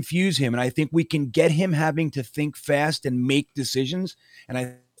can confuse him. And I think we can get him having to think fast and make decisions. And if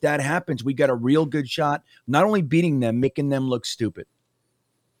that happens, we got a real good shot, not only beating them, making them look stupid.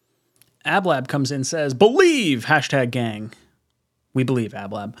 Ablab comes in and says, believe, #gang. We believe,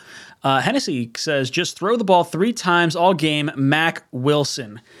 Ablab. Hennessy says, just throw the ball 3 times all game, Mac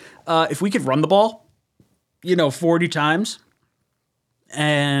Wilson. If we could run the ball, 40 times,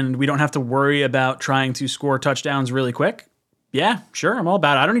 and we don't have to worry about trying to score touchdowns really quick, yeah, sure, I'm all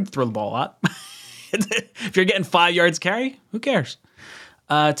about it. I don't need to throw the ball a lot. If you're getting 5 yards carry, who cares?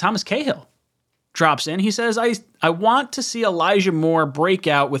 Thomas Cahill drops in. He says, I want to see Elijah Moore break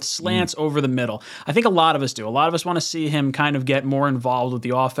out with slants over the middle. I think a lot of us do. A lot of us want to see him kind of get more involved with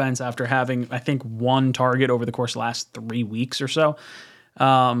the offense after having, I think, 1 target over the course of the last 3 weeks or so.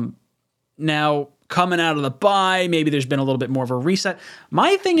 Now, coming out of the bye, maybe there's been a little bit more of a reset.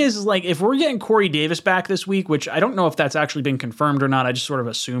 My thing is, like, if we're getting Corey Davis back this week, which I don't know if that's actually been confirmed or not, I just sort of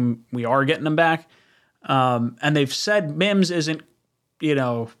assume we are getting them back. And they've said Mims isn't,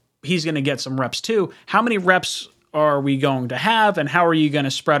 he's going to get some reps too. How many reps are we going to have, and how are you going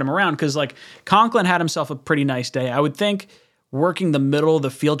to spread them around? Because, like, Conklin had himself a pretty nice day. I would think working the middle of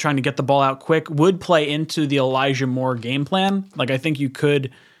the field, trying to get the ball out quick, would play into the Elijah Moore game plan. Like, I think you could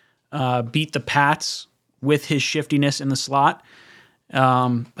beat the Pats with his shiftiness in the slot.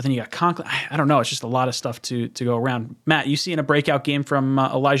 But then you got Conklin. I don't know. It's just a lot of stuff to go around. Matt, you seeing a breakout game from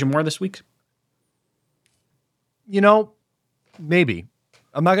Elijah Moore this week? Maybe.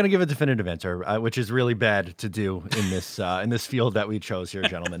 I'm not going to give a definitive answer, which is really bad to do in this field that we chose here,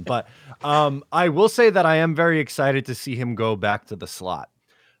 gentlemen. But I will say that I am very excited to see him go back to the slot.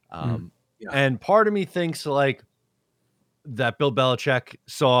 And part of me thinks like that Bill Belichick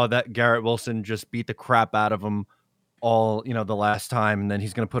saw that Garrett Wilson just beat the crap out of him all, the last time, and then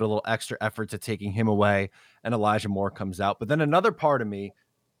he's going to put a little extra effort to taking him away, and Elijah Moore comes out. But then another part of me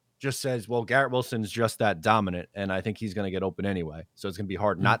just says, well, Garrett Wilson's just that dominant, and I think he's going to get open anyway. So it's going to be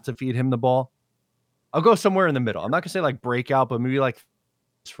hard not to feed him the ball. I'll go somewhere in the middle. I'm not going to say like breakout, but maybe like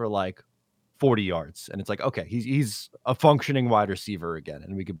for like 40 yards. And it's like, okay, he's a functioning wide receiver again.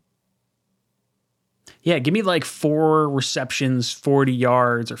 And we could. Yeah, give me like 4 receptions, 40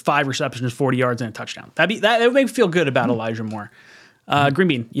 yards, or 5 receptions, 40 yards, and a touchdown. That would make me feel good about Elijah Moore. Green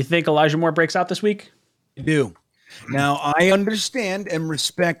Bean, you think Elijah Moore breaks out this week? I do. Now, I understand and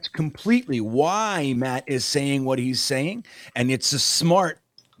respect completely why Matt is saying what he's saying, and it's a smart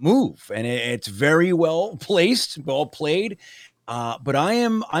move, and it's very well placed, well played. But I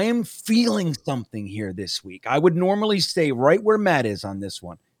am feeling something here this week. I would normally stay right where Matt is on this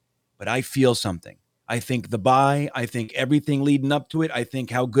one, but I feel something. I think the bye, I think everything leading up to it, I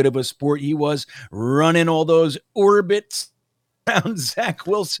think how good of a sport he was running all those orbits around Zach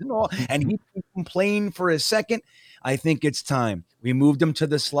Wilson, and he complained for a second. I think it's time. We moved him to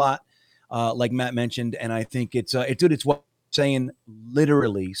the slot, like Matt mentioned, and I think it's what I'm saying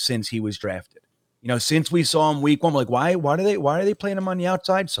literally since he was drafted. Since we saw him week 1, we're like, why are they playing him on the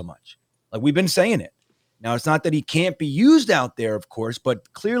outside so much? Like we've been saying it. Now it's not that he can't be used out there, of course,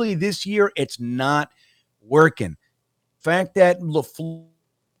 but clearly this year it's not working. The fact that LaFleur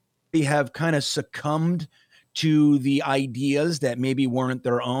have kind of succumbed to the ideas that maybe weren't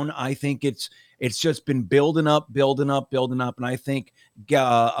their own. I think it's just been building up. And I think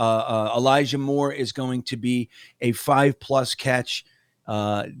Elijah Moore is going to be a 5+ catch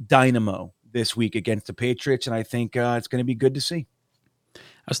dynamo this week against the Patriots. And I think it's going to be good to see.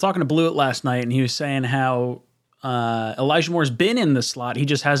 I was talking to Blewett last night, and he was saying how Elijah Moore's been in the slot. He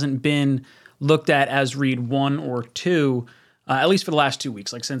just hasn't been looked at as read 1 or 2, at least for the last 2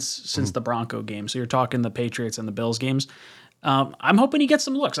 weeks, like since the Bronco game. So you're talking the Patriots and the Bills games. I'm hoping he gets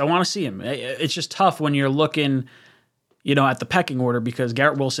some looks. I want to see him. It's just tough when you're looking, at the pecking order, because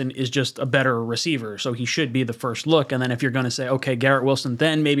Garrett Wilson is just a better receiver. So he should be the first look. And then if you're going to say, okay, Garrett Wilson,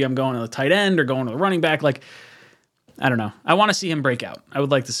 then maybe I'm going to the tight end or going to the running back. Like, I don't know. I want to see him break out. I would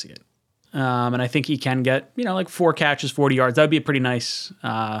like to see it. And I think he can get, like 4 catches, 40 yards. That would be a pretty nice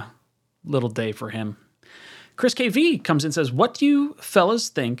little day for him. Chris KV comes in and says, what do you fellas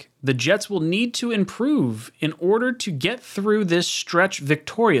think the Jets will need to improve in order to get through this stretch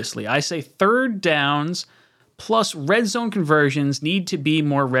victoriously? I say third downs plus red zone conversions need to be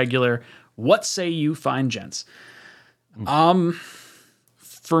more regular. What say you fine gents?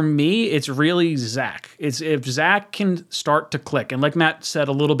 For me, it's really Zach. It's if Zach can start to click. And like Matt said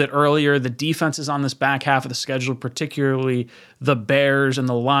a little bit earlier, the defenses on this back half of the schedule, particularly the Bears and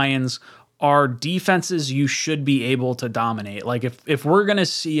the Lions, are defenses you should be able to dominate. Like if we're going to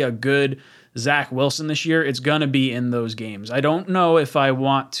see a good Zach Wilson this year, it's going to be in those games. I don't know if I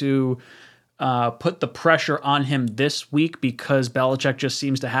want to put the pressure on him this week because Belichick just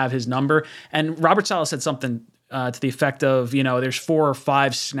seems to have his number. And Robert Saleh said something to the effect of, there's 4 or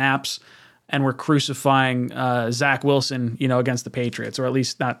 5 snaps and we're crucifying Zach Wilson, against the Patriots, or at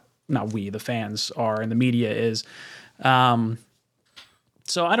least not we, the fans are, and the media is.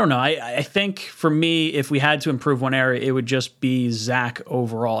 So I don't know. I think for me, if we had to improve one area, it would just be Zach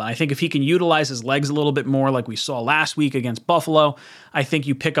overall. And I think if he can utilize his legs a little bit more, like we saw last week against Buffalo, I think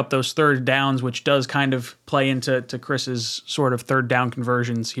you pick up those third downs, which does kind of play into Chris's sort of third down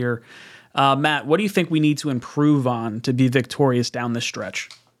conversions here. Matt, what do you think we need to improve on to be victorious down this stretch?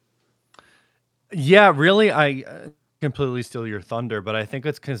 Yeah, really, I completely steal your thunder, but I think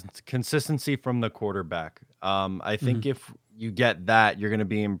it's consistency from the quarterback. I think if you get that, you're going to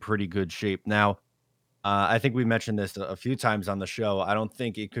be in pretty good shape. Now, I think we mentioned this a few times on the show. I don't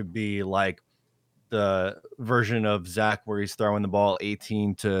think it could be like the version of Zach where he's throwing the ball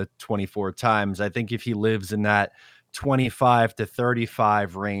 18 to 24 times. I think if he lives in that 25 to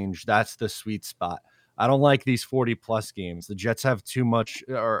 35 range, that's the sweet spot. I don't like these 40+ games. The Jets have too much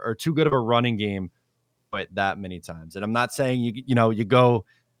or too good of a running game quite that many times. And I'm not saying you go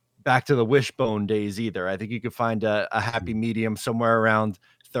back to the wishbone days either. I think you could find a happy medium somewhere around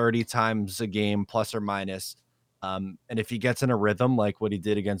 30 times a game, plus or minus. And if he gets in a rhythm like what he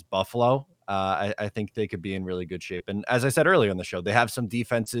did against Buffalo, I think they could be in really good shape. And as I said earlier in the show, they have some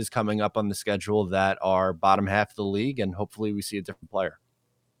defenses coming up on the schedule that are bottom half of the league, and hopefully we see a different player.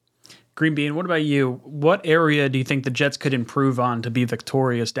 Green Bean, what about you? What area do you think the Jets could improve on to be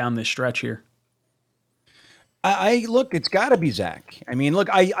victorious down this stretch here? I look, it's got to be Zach. I mean, look,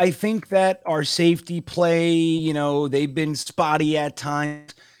 I think that our safety play, they've been spotty at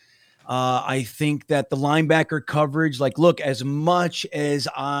times. I think that the linebacker coverage, look, as much as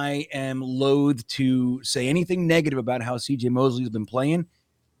I am loath to say anything negative about how CJ Mosley's been playing,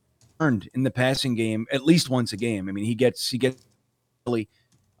 earned in the passing game at least once a game. I mean, he gets really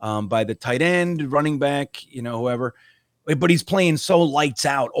by the tight end, running back, whoever. But he's playing so lights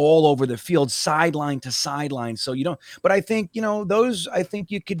out all over the field, sideline to sideline. So but I think, I think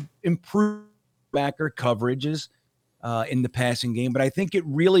you could improve backer coverages in the passing game. But I think it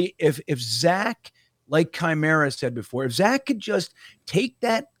really, if Zach, like Chimera said before, if Zach could just take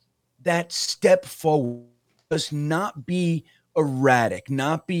that step forward, just not be erratic,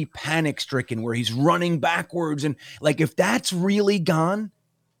 not be panic stricken where he's running backwards. And if that's really gone,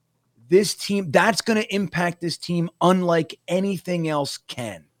 this team, that's going to impact this team unlike anything else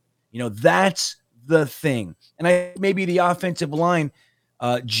can. That's the thing. And maybe the offensive line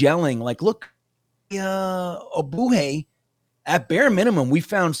gelling, look, Ogbuehi, at bare minimum, we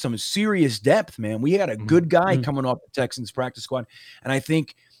found some serious depth, man. We had a good guy coming off the Texans practice squad. And I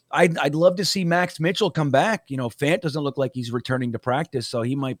think I'd love to see Max Mitchell come back. Fant doesn't look like he's returning to practice, so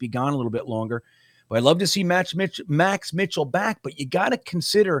he might be gone a little bit longer. But I'd love to see Max Mitchell back, but you got to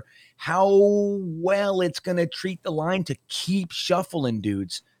consider how well it's going to treat the line to keep shuffling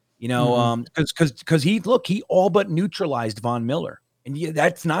dudes, because he all but neutralized Von Miller. And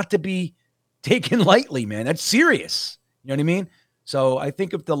that's not to be taken lightly, man. That's serious. You know what I mean? So I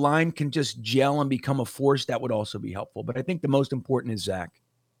think if the line can just gel and become a force, that would also be helpful. But I think the most important is Zach.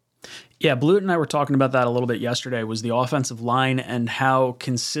 Yeah, Blewett and I were talking about that a little bit yesterday, was the offensive line and how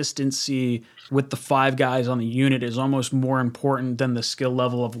consistency with the five guys on the unit is almost more important than the skill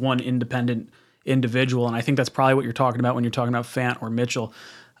level of one independent individual. And I think that's probably what you're talking about when you're talking about Fant or Mitchell.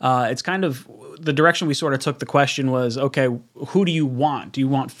 It's kind of the direction we sort of took the question was, okay, who do you want? Do you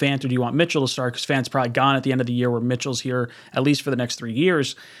want Fant or do you want Mitchell to start? Because Fant's probably gone at the end of the year where Mitchell's here at least for the next 3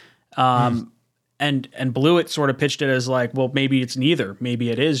 years. And Blewett sort of pitched it as well, maybe it's neither. Maybe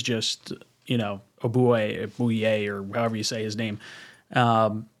it is just, Ogbuehi, or however you say his name.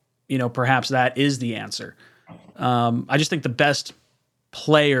 Perhaps that is the answer. I just think the best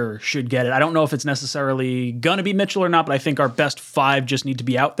player should get it. I don't know if it's necessarily going to be Mitchell or not, but I think our best five just need to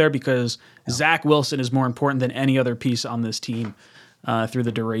be out there because Zach Wilson is more important than any other piece on this team through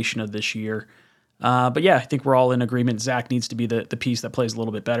the duration of this year. But yeah, I think we're all in agreement. Zach needs to be the piece that plays a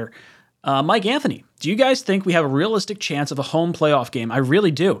little bit better. Mike Anthony, do you guys think we have a realistic chance of a home playoff game? I really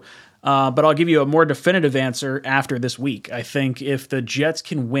do. But I'll give you a more definitive answer after this week. I think if the Jets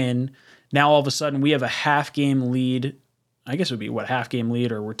can win, now all of a sudden we have a half-game lead. I guess it would be, half-game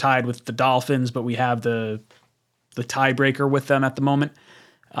lead, or we're tied with the Dolphins, but we have the tiebreaker with them at the moment.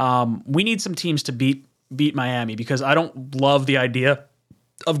 We need some teams to beat Miami because I don't love the idea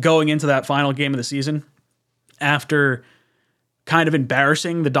of going into that final game of the season after kind of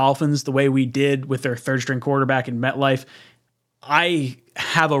embarrassing the Dolphins the way we did with their third-string quarterback in MetLife. I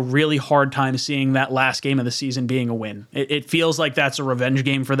have a really hard time seeing that last game of the season being a win. It feels like that's a revenge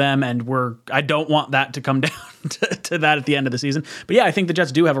game for them, and I don't want that to come down to that at the end of the season. But yeah, I think the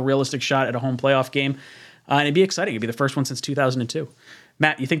Jets do have a realistic shot at a home playoff game, and it'd be exciting. It'd be the first one since 2002.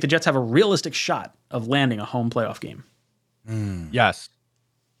 Matt, you think the Jets have a realistic shot of landing a home playoff game? Yes,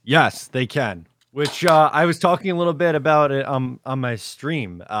 they can. Which I was talking a little bit about it on my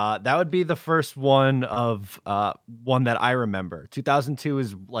stream. That would be the first one of one that I remember. 2002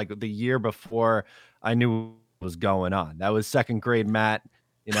 is the year before I knew what was going on. That was second grade Matt.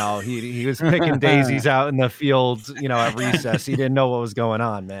 He was picking daisies out in the field, at recess. He didn't know what was going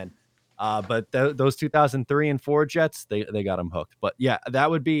on, man. But those 2003 and 4 Jets, they got him hooked. But yeah, that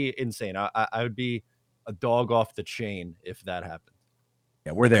would be insane. I would be a dog off the chain if that happened.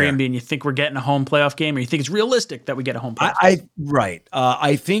 Yeah, we're there. Cream Bean, you think we're getting a home playoff game, or you think it's realistic that we get a home playoff game? Right.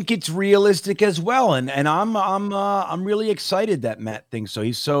 I think it's realistic as well, and I'm really excited that Matt thinks so.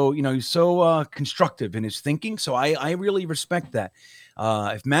 He's so constructive in his thinking. So I really respect that.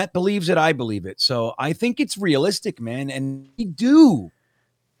 If Matt believes it, I believe it. So I think it's realistic, man, and we do.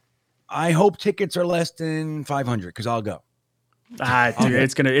 I hope tickets are less than 500 because I'll go. Dude,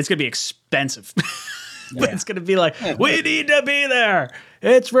 it's gonna be expensive. But it's going to be we need to be there.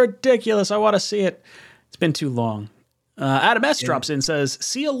 It's ridiculous. I want to see it. It's been too long. Adam S. drops in, says,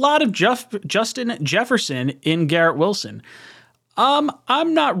 see a lot of Justin Jefferson in Garrett Wilson.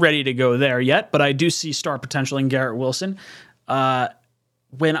 I'm not ready to go there yet, but I do see star potential in Garrett Wilson.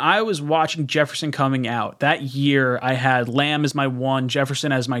 When I was watching Jefferson coming out, that year I had Lamb as my 1,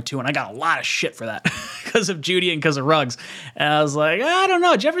 Jefferson as my 2, and I got a lot of shit for that because of Judy and because of Ruggs. And I was like, I don't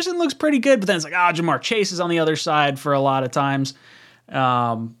know, Jefferson looks pretty good, but then it's like, Jamar Chase is on the other side for a lot of times.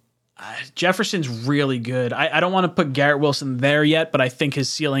 Jefferson's really good. I don't want to put Garrett Wilson there yet, but I think his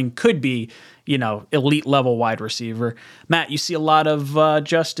ceiling could be, elite level wide receiver. Matt, you see a lot of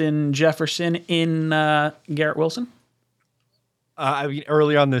Justin Jefferson in Garrett Wilson?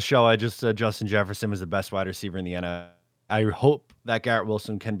 Early on this show, I just said Justin Jefferson was the best wide receiver in the NFL. I hope that Garrett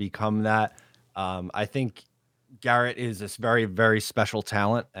Wilson can become that. I think Garrett is this very, very special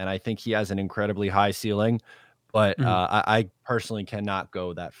talent, and I think he has an incredibly high ceiling. But I personally cannot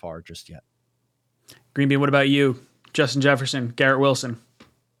go that far just yet. Green Bean, what about you? Justin Jefferson, Garrett Wilson.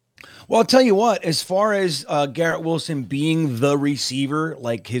 Well, I'll tell you what, as far as Garrett Wilson being the receiver,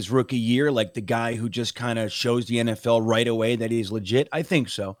 like his rookie year, like the guy who just kind of shows the NFL right away that he's legit, I think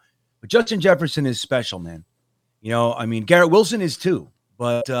so. But Justin Jefferson is special, man. Garrett Wilson is too.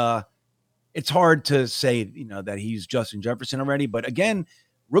 But it's hard to say, that he's Justin Jefferson already. But again,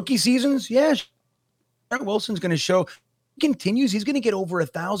 rookie seasons, yeah, Garrett Wilson's going to show. He continues. He's going to get over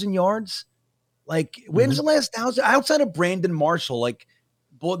 1,000 yards. Like, when's the last 1,000? Outside of Brandon Marshall, like,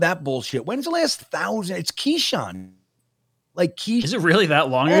 that bullshit. When's the last 1,000? It's Keyshawn. Like, Keyshawn. Is it really that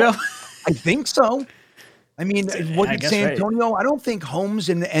long ago? I think so. I mean, what did San Antonio? Right. I don't think Holmes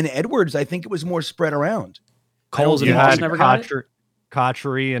and Edwards, I think it was more spread around. Coles and Moss never got it?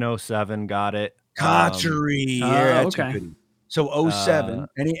 Kotchery in 07 got it. Kotchery. Yeah, that's okay. So 07.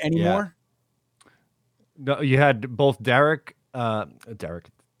 Any more? No, you had both Decker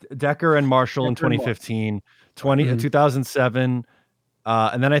and Marshall in 2015, 2007.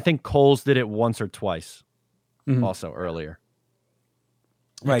 And then I think Coles did it once or twice also earlier.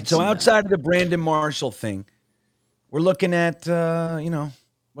 Right. So outside of the Brandon Marshall thing, we're looking at,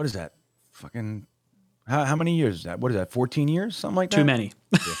 what is that? Fucking, how many years is that? What is that? 14 years? Something like that? Too many.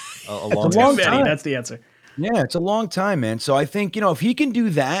 A long time. That's the answer. Yeah, it's a long time, man. So I think, if he can do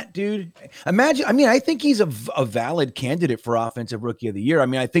that, dude, I think he's a valid candidate for Offensive Rookie of the Year.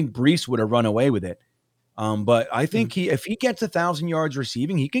 I think Brees would have run away with it. But I think if he gets 1,000 yards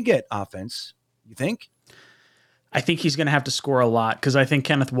receiving, he could get offense. You think? I think he's going to have to score a lot because I think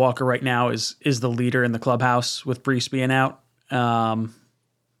Kenneth Walker right now is the leader in the clubhouse with Brees being out.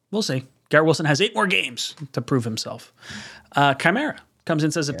 We'll see. Garrett Wilson has 8 more games to prove himself. Chimera comes in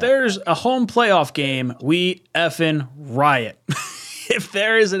and says, if there's a home playoff game, we effing riot. If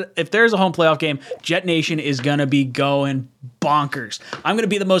there's a home playoff game, Jet Nation is going to be going bonkers. I'm going to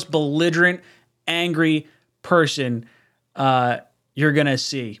be the most belligerent, angry person you're going to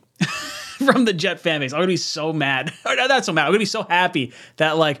see from the Jet fan base. I'm going to be so mad. Not so mad. I'm going to be so happy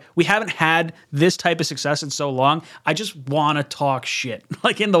that we haven't had this type of success in so long. I just want to talk shit,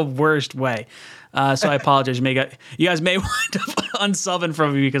 in the worst way. So I apologize. You guys may wind up unsubbing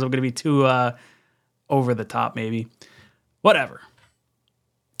from me because I'm going to be too over the top, maybe. Whatever.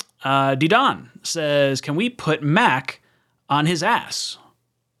 D-Don says, can we put Mac on his ass?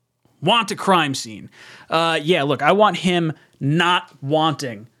 Want a crime scene. Yeah, look, I want him not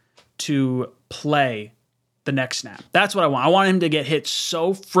wanting to play the next snap. That's what I want. I want him to get hit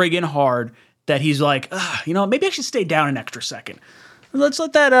so friggin' hard that he's like, maybe I should stay down an extra second. Let's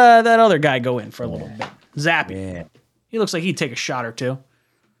let that other guy go in for a little bit. Zappy. Yeah. He looks like he'd take a shot or two.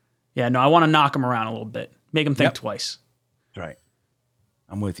 Yeah, no, I want to knock him around a little bit. Make him think twice. That's right.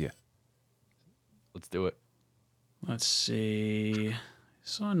 I'm with you. Let's do it. Let's see.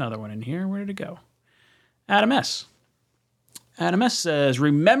 Saw another one in here. Where did it go? Adam S. Adam S says,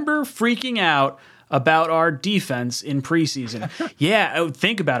 remember freaking out about our defense in preseason. Yeah,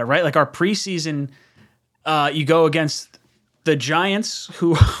 think about it, right? Our preseason, you go against the Giants,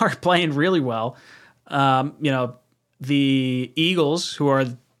 who are playing really well. The Eagles, who are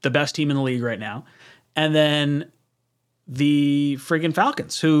the best team in the league right now. And then the friggin'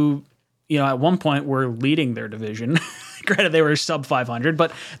 Falcons, who, at one point were leading their division. Granted, they were sub 500,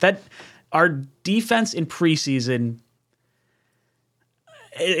 but our defense in preseason,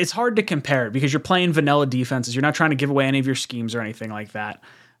 it's hard to compare it because you're playing vanilla defenses. You're not trying to give away any of your schemes or anything like that.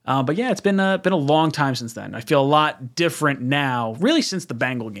 But yeah, it's been a long time since then. I feel a lot different now, really since the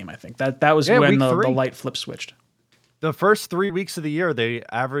Bengal game. I think that was when the light flip switched. The first 3 weeks of the year, they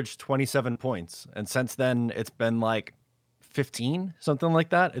averaged 27 points, and since then it's been 15, something like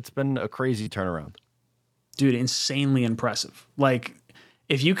that. It's been a crazy turnaround. Dude, insanely impressive.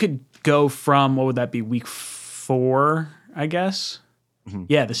 If you could go from, what would that be, week 4, I guess? Mm-hmm.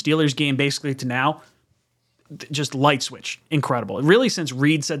 Yeah, the Steelers game basically to now, just light switch. Incredible. Really, since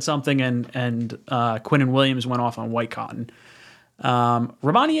Reed said something and Quinn and Williams went off on White Cotton.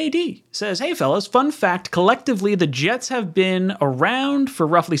 Ramani AD says, "Hey fellas, fun fact, collectively the Jets have been around for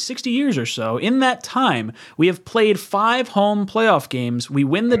roughly 60 years or so. In that time, we have played 5 home playoff games. We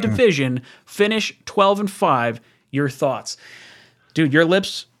win the division, finish 12-5. Your thoughts?" Dude, your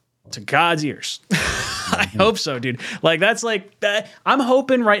lips to God's ears. I hope so, dude. Like that's like that. I'm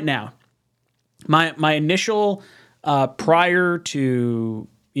hoping right now. My initial prior to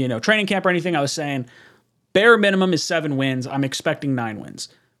training camp or anything, I was saying bare minimum is 7 wins. I'm expecting 9 wins.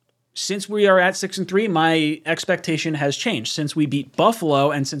 Since we are at 6-3, my expectation has changed. Since we beat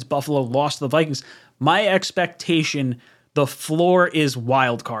Buffalo and since Buffalo lost to the Vikings, my expectation, the floor is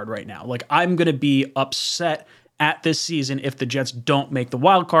wild card right now. Like I'm going to be upset at this season if the Jets don't make the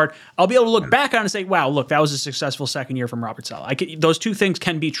wild card. I'll be able to look back on it and say, wow, look, that was a successful second year from Robert Saleh. Those two things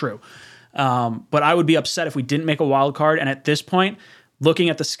can be true. But I would be upset if we didn't make a wild card. And at this point, looking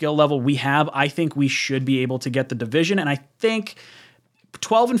at the skill level we have, I think we should be able to get the division. And I think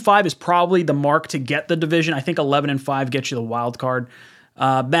 12-5 is probably the mark to get the division. I think 11-5 gets you the wild card.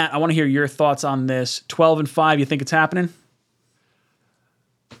 Matt, I want to hear your thoughts on this. 12-5, you think it's happening?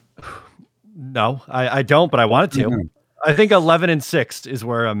 No, I don't, but I wanted to. Mm-hmm. I think 11-6 is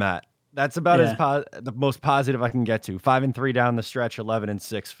where I'm at. That's about the most positive I can get to. 5-3 down the stretch,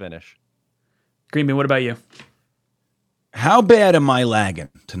 11-6 finish. Greenbean, what about you? How bad am I lagging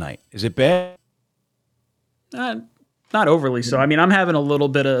tonight? Is it bad? Not overly so. I mean, I'm having a little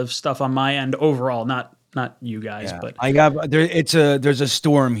bit of stuff on my end overall, not you guys, but I got there's a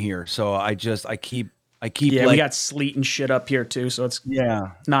storm here, so I keep yeah, we got sleet and shit up here too, so it's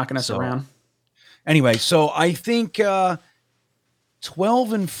knocking us around. Anyway, so I think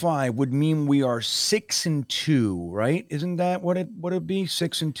 12-5 would mean we are 6-2, right? Isn't that what it'd be?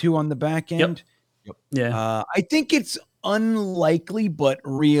 6-2 on the back end. Yep. Yeah. I think it's unlikely, but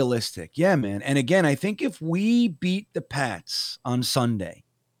realistic. Yeah, man. And again, I think if we beat the Pats on Sunday,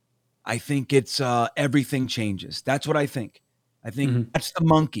 I think it's everything changes. That's what I think. I think that's the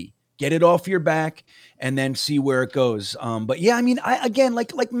monkey. Get it off your back and then see where it goes. But yeah, I mean,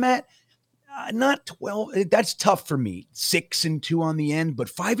 like Matt, not 12. That's tough for me. 6-2 on the end, but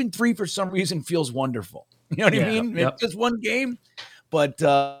 5-3 for some reason feels wonderful. You know what I mean? Yep. It's just one game, but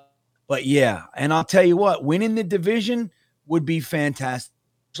yeah. And I'll tell you what, winning the division would be fantastic.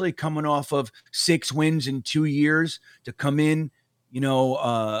 Especially coming off of 6 wins in 2 years to come in,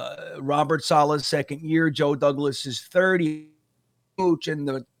 Robert Saleh's second year, Joe Douglas's third, coach and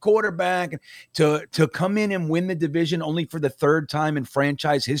the quarterback to come in and win the division only for the 3rd time in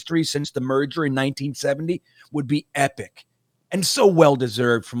franchise history since the merger in 1970 would be epic and so well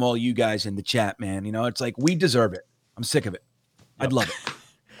deserved from all you guys in the chat, man. It's like we deserve it. I'm sick of it. I'd love it.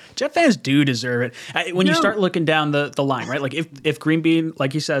 Jet fans do deserve it. When you start looking down the line, right? Like if Greenbean,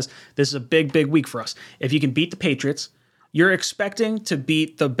 like he says, this is a big week for us. If you can beat the Patriots, you're expecting to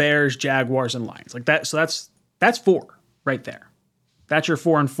beat the Bears, Jaguars, and Lions. Like that. So that's 4 right there. That's your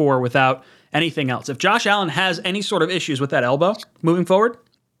 4-4 without anything else. If Josh Allen has any sort of issues with that elbow moving forward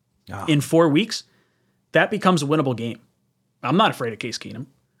in 4 weeks, that becomes a winnable game. I'm not afraid of Case Keenum.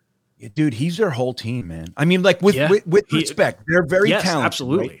 Yeah, dude, he's their whole team, man. I mean, like with respect, they're very talented.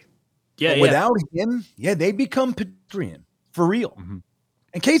 Absolutely. Right? Yeah, but without him, they become pedestrian for real. Mm-hmm.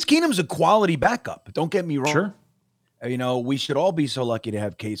 And Case Keenum's a quality backup. Don't get me wrong. Sure. We should all be so lucky to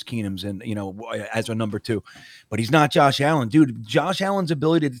have Case Keenum's as a number 2, but he's not Josh Allen, dude. Josh Allen's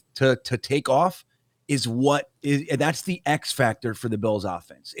ability to take off that's the X factor for the Bills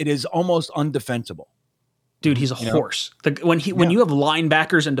offense. It is almost undefensible. Dude, he's a horse. When you have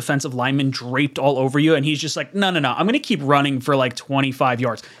linebackers and defensive linemen draped all over you, and he's just like, no, I'm going to keep running for like 25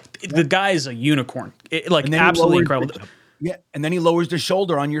 yards. The guy is a unicorn. Absolutely incredible. And then he lowers the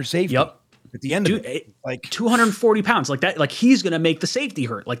shoulder on your safety. Yep. At the end of it, like 240 pounds, like that, like he's going to make the safety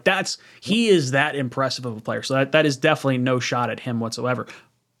hurt. Like he is that impressive of a player. So that is definitely no shot at him whatsoever.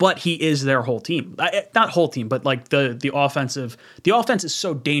 But he is their whole team. Not whole team, but like the offense is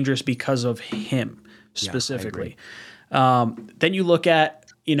so dangerous because of him specifically. Then you look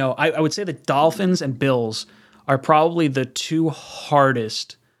at, I would say the Dolphins and Bills are probably the 2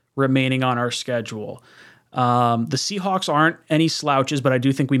 hardest remaining on our schedule. The Seahawks aren't any slouches, but I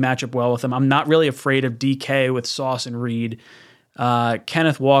do think we match up well with them. I'm not really afraid of DK with Sauce and Reed.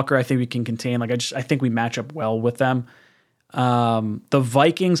 Kenneth Walker, I think we can contain. I think we match up well with them. The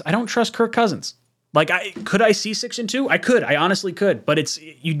Vikings, I don't trust Kirk Cousins. Could I see 6-2? I could. I honestly could. But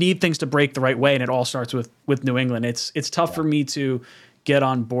you need things to break the right way, and it all starts with New England. It's tough for me to get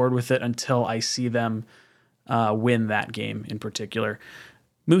on board with it until I see them win that game in particular.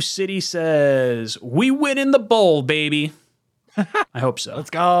 Moose City says, we win in the bowl, baby. I hope so. Let's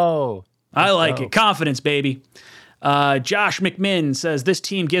go. I like it. Confidence, baby. Josh McMinn says, this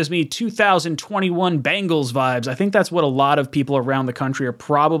team gives me 2021 Bengals vibes. I think that's what a lot of people around the country are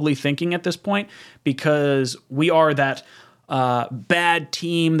probably thinking at this point, because we are that bad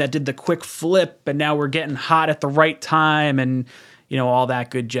team that did the quick flip, and now we're getting hot at the right time and, you know, all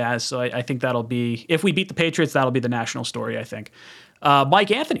that good jazz. So I think that'll be, if we beat the Patriots, that'll be the national story, I think. Mike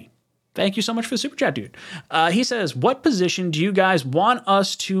Anthony, thank you so much for the super chat, dude. He says, what position do you guys want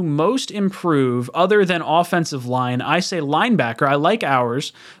us to most improve other than offensive line? I say linebacker. I like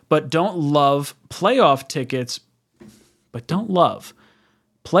ours, but don't love playoff tickets. Playoff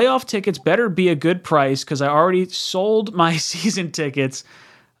tickets better be a good price, because I already sold my season tickets.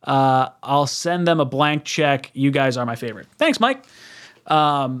 I'll send them a blank check. You guys are my favorite. Thanks, Mike.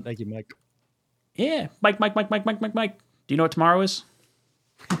 Thank you, Mike. Yeah, Mike. Do you know what tomorrow is?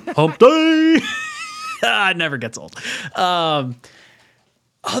 Hump day. It never gets old. Other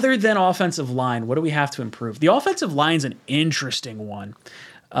than offensive line, what do we have to improve? The offensive line's an interesting one.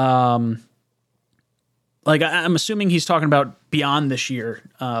 Like, I'm assuming he's talking about beyond this year,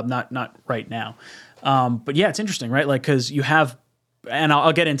 not right now. But yeah, it's interesting, right? Like, because you have, and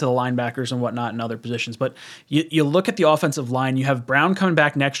I'll get into the linebackers and whatnot and other positions, but you look at the offensive line, you have Brown coming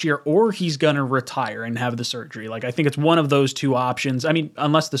back next year, or he's going to retire and have the surgery. Like, I think it's one of those two options. I mean,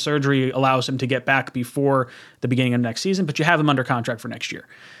 unless the surgery allows him to get back before the beginning of next season, but you have him under contract for next year.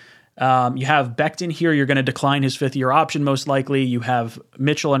 You have Becton here. You're going to decline his 5th-year option, most likely. You have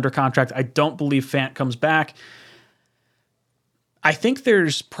Mitchell under contract. I don't believe Fant comes back. I think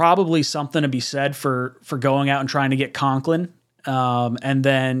there's probably something to be said for going out and trying to get Conklin, and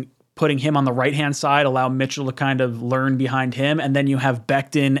then putting him on the right-hand side, allow Mitchell to kind of learn behind him. And then you have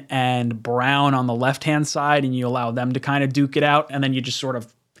Becton and Brown on the left-hand side, and you allow them to kind of duke it out. And then you just sort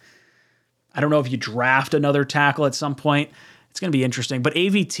of, I don't know if you draft another tackle at some point. It's going to be interesting. But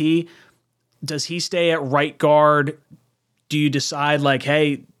AVT, does he stay at right guard? Do you decide like,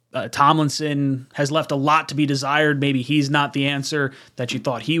 hey, Tomlinson has left a lot to be desired. Maybe he's not the answer that you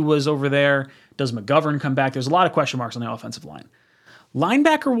thought he was over there. Does McGovern come back? There's a lot of question marks on the offensive line.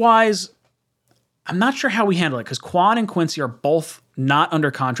 Linebacker-wise, I'm not sure how we handle it, because Quan and Quincy are both not under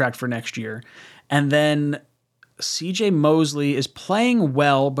contract for next year. And then CJ Mosley is playing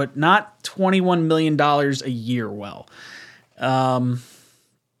well, but not $21 million a year well.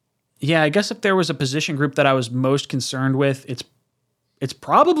 Yeah, I guess if there was a position group that I was most concerned with, it's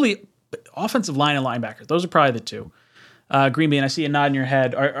probably offensive line and linebacker. Those are probably the two. Green Bean, I see a nod in your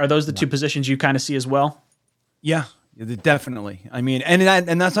head. Are those the two positions you kind of see as well? Yeah, definitely. I mean,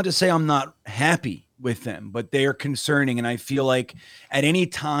 and that's not to say I'm not happy with them, but they are concerning. And I feel like at any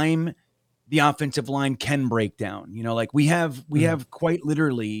time the offensive line can break down. You know, like we have quite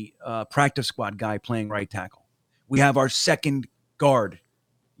literally a practice squad guy playing right tackle. We have our second guard,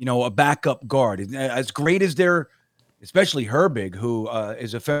 you know, a backup guard. As great as their, especially Herbig, who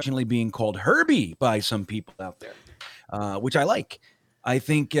is affectionately being called Herbie by some people out there, which I like. I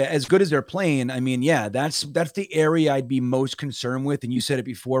think as good as they're playing, I mean, yeah, that's the area I'd be most concerned with. And you said it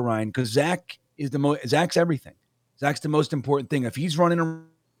before, Ryan, because Zach's everything. Zach's the most important thing. If he's running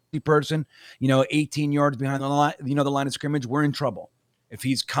a person, 18 yards behind the line, the line of scrimmage, we're in trouble. If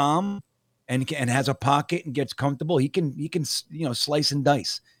he's calm and has a pocket and gets comfortable, he can slice and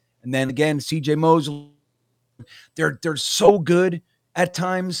dice. And then again, CJ Mosley, they're so good at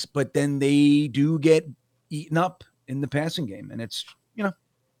times, but then they do get eaten up in the passing game, and it's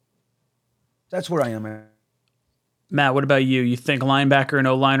that's where I am at. Matt, what about you? You think linebacker and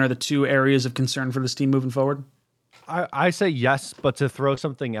O-line are the two areas of concern for this team moving forward? I say yes, but to throw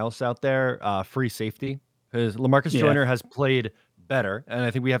something else out there, free safety, because LaMarcus Joyner has played better, and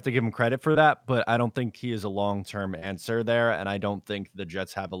I think we have to give him credit for that, but I don't think he is a long-term answer there, and I don't think the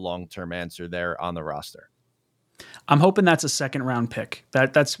Jets have a long-term answer there on the roster. I'm hoping that's a second-round pick.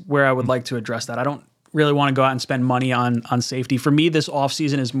 That's where I would like to address that. I don't really want to go out and spend money on safety. For me, this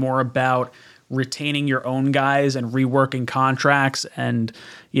offseason is more about retaining your own guys and reworking contracts. And,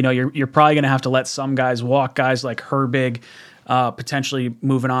 you're probably going to have to let some guys walk, guys like Herbig, potentially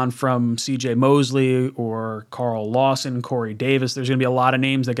moving on from CJ Mosley or Carl Lawson, Corey Davis. There's going to be a lot of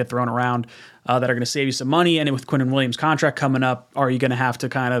names that get thrown around that are going to save you some money. And with Quinnen Williams' contract coming up, are you going to have to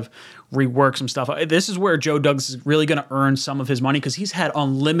kind of rework some stuff? This is where Joe Douglas is really going to earn some of his money, because he's had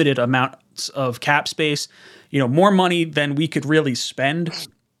unlimited amounts of cap space, more money than we could really spend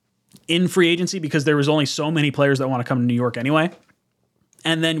in free agency, because there was only so many players that want to come to New York anyway.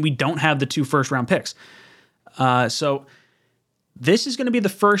 And then we don't have the 2 first-round picks. So this is going to be the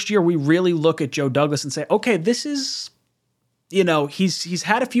first year we really look at Joe Douglas and say, okay, this is he's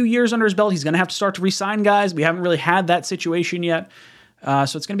had a few years under his belt. He's going to have to start to re-sign guys. We haven't really had that situation yet.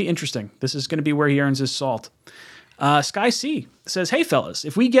 So it's going to be interesting. This is going to be where he earns his salt. Sky C says, hey, fellas,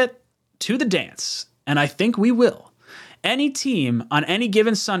 if we get to the dance, and I think we will, any team on any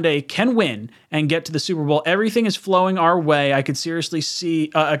given Sunday can win and get to the Super Bowl. Everything is flowing our way. I could seriously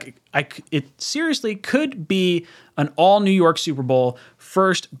see it seriously could be an all New York Super Bowl.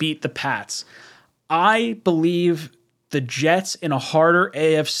 First, beat the Pats. I believe the Jets in a harder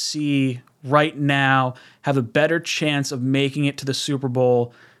AFC right now have a better chance of making it to the Super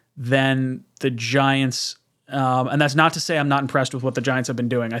Bowl than the Giants. And that's not to say I'm not impressed with what the Giants have been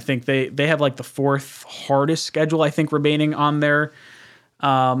doing. I think they have like the fourth hardest schedule, I think, remaining on their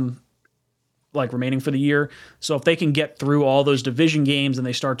remaining for the year. So if they can get through all those division games and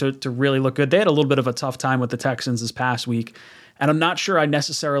they start to really look good, they had a little bit of a tough time with the Texans this past week. And I'm not sure I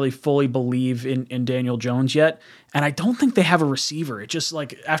necessarily fully believe in Daniel Jones yet. And I don't think they have a receiver. It just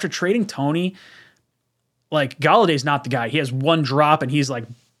like after trading Tony, like Galladay's not the guy. He has one drop and he's like,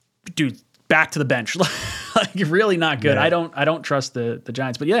 dude, back to the bench. Like really not good. Yeah. I don't trust the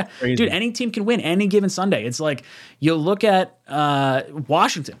Giants. But yeah, crazy. Dude, any team can win any given Sunday. It's like you look at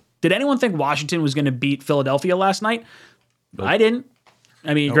Washington. Did anyone think Washington was going to beat Philadelphia last night? Nope. I didn't.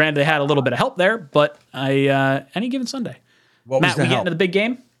 I mean, granted, they had a little bit of help there, but any given Sunday. Matt, we get into the big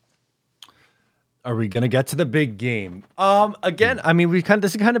game? Are we going to get to the big game? Again, I mean, this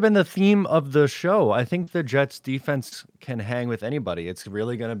has kind of been the theme of the show. I think the Jets defense can hang with anybody. It's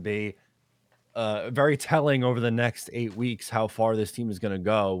really going to be very telling over the next 8 weeks how far this team is going to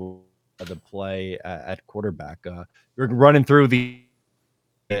go the play at quarterback. You're running through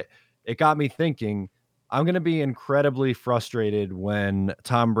it got me thinking. I'm going to be incredibly frustrated when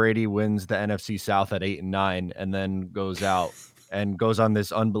Tom Brady wins the NFC South at 8-9 and then goes out and goes on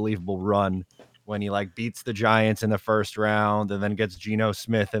this unbelievable run when he like beats the Giants in the first round and then gets Geno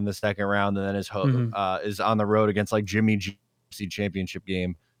Smith in the second round and then is on the road against like Jimmy G championship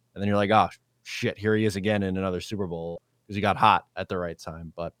game. And then you're like, oh shit, here he is again in another Super Bowl because he got hot at the right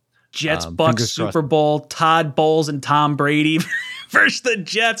time. But Jets Bucks Super Bowl, Todd Bowles and Tom Brady versus the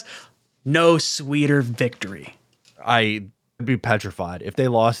Jets. No sweeter victory. I'd be petrified. If they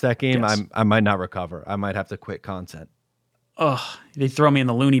lost that game, Yes. I might not recover. I might have to quit content. Oh, they throw me in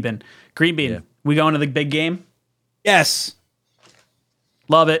the loony bin. Green bean, Yeah. We going to the big game? Yes.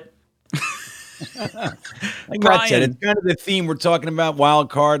 Love it. Like Brad said, it's kind of the theme we're talking about,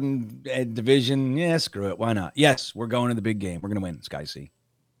 wild card and division. Yeah, screw it. Why not? Yes, we're going to the big game. We're going to win, Sky C.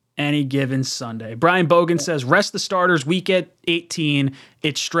 Any given Sunday. Brian Bogan says, rest the starters week at 18.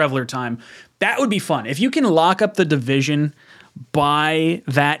 It's Strevler time. That would be fun. If you can lock up the division by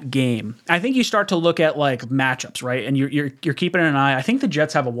that game, I think you start to look at like matchups, right? And you're keeping an eye. I think the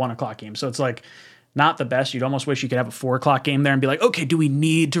Jets have a 1:00 game. So it's like not the best. You'd almost wish you could have a 4:00 game there and be like, okay, do we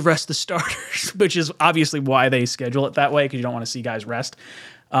need to rest the starters? Which is obviously why they schedule it that way, because you don't want to see guys rest.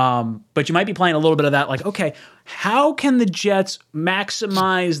 But you might be playing a little bit of that, like, okay, how can the Jets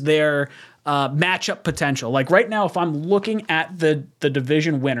maximize their matchup potential? Like right now, if I'm looking at the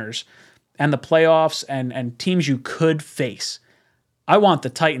division winners and the playoffs and teams you could face, I want the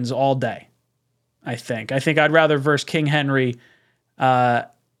Titans all day. I think I'd rather verse King Henry. You know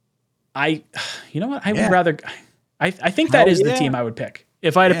what? I would rather. I think that is the team I would pick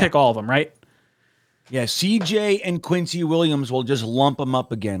if I had to pick all of them, right? Yeah, CJ and Quincy Williams will just lump them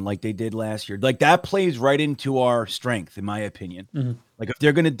up again like they did last year. Like that plays right into our strength, in my opinion. Mm-hmm. Like if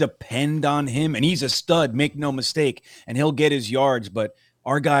they're going to depend on him, and he's a stud, make no mistake, and he'll get his yards, but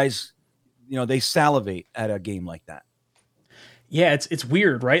our guys, they salivate at a game like that. Yeah, it's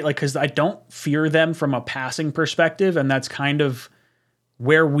weird, right? Like, because I don't fear them from a passing perspective, and that's kind of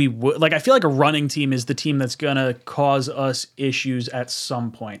where we would. Like, I feel like a running team is the team that's going to cause us issues at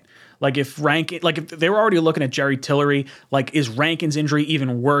some point. Like if they were already looking at Jerry Tillery, like is Rankin's injury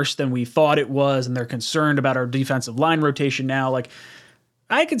even worse than we thought it was, and they're concerned about our defensive line rotation now. Like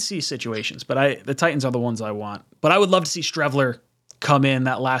I could see situations, but the Titans are the ones I want. But I would love to see Strevler come in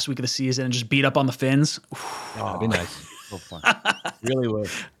that last week of the season and just beat up on the Finns. Oh, that'd be nice. So fun. Really would.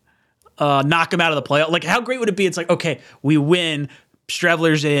 Knock him out of the playoff. Like how great would it be? It's like, okay, we win,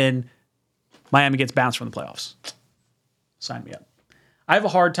 Strevler's in, Miami gets bounced from the playoffs. Sign me up. I have a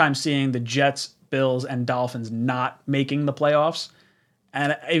hard time seeing the Jets, Bills, and Dolphins not making the playoffs.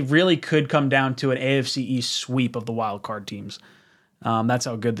 And it really could come down to an AFC East sweep of the wild card teams. That's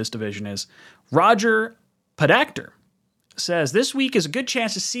how good this division is. Roger Podactor says, this week is a good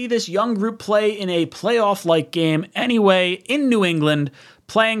chance to see this young group play in a playoff-like game anyway in New England,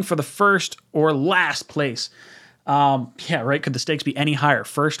 playing for the first or last place. Yeah, right? Could the stakes be any higher?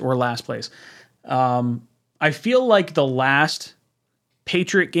 First or last place? I feel like the last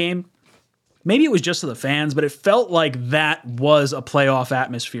Patriot game, maybe it was just to the fans, but it felt like that was a playoff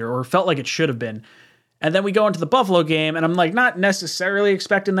atmosphere, or felt like it should have been. And then we go into the Buffalo game, and I'm like not necessarily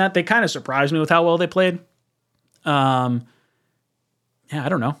expecting that. They kind of surprised me with how well they played. Yeah, I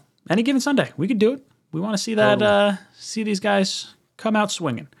don't know. Any given Sunday, we could do it. We want to see that. See these guys come out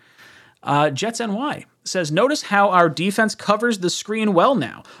swinging. Jets NY says, notice how our defense covers the screen well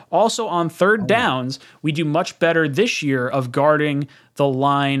now. Also on third downs, we do much better this year of guarding the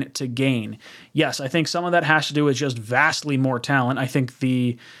line to gain. Yes, I think some of that has to do with just vastly more talent. I think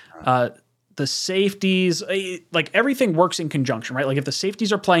the safeties, like everything works in conjunction, right? Like if the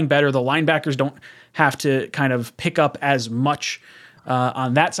safeties are playing better, the linebackers don't have to kind of pick up as much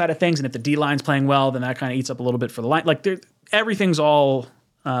on that side of things. And if the D line's playing well, then that kind of eats up a little bit for the line. Like everything's all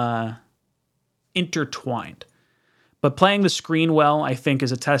intertwined. But playing the screen well, I think,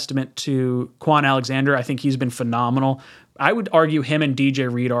 is a testament to Quan Alexander. I think he's been phenomenal. I would argue him and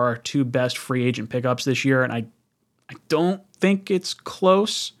DJ Reed are our two best free agent pickups this year, and I don't think it's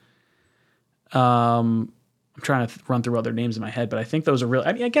close. I'm trying to run through other names in my head, but I think those are really,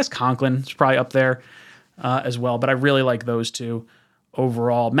 I mean, I guess Conklin's probably up there as well, but I really like those two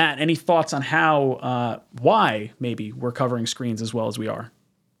overall. Matt, any thoughts on why maybe we're covering screens as well as we are?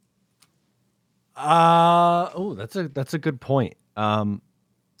 That's a good point. I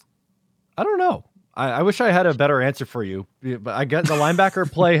don't know. I wish I had a better answer for you, but I guess the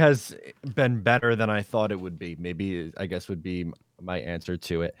linebacker play has been better than I thought it would be. Maybe I guess would be my answer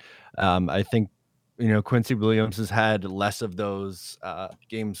to it. I think, Quincy Williams has had less of those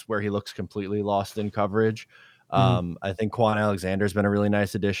games where he looks completely lost in coverage. I think Quan Alexander's been a really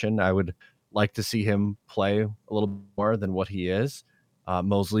nice addition. I would like to see him play a little more than what he is.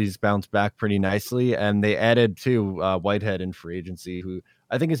 Mosley's bounced back pretty nicely, and they added to Whitehead in free agency, who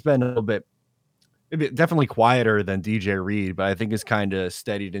I think has been a little bit definitely quieter than DJ Reed, but I think is kind of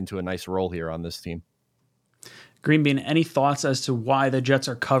steadied into a nice role here on this team. Green Bean, any thoughts as to why the Jets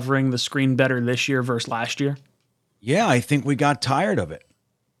are covering the screen better this year versus last year? Yeah, I think we got tired of it.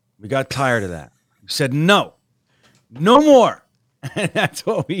 We got tired of that. We said, no more. And that's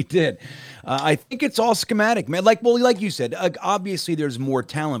what we did. I think it's all schematic, man. Like you said, obviously there's more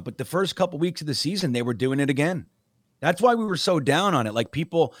talent, but the first couple weeks of the season, they were doing it again. That's why we were so down on it. Like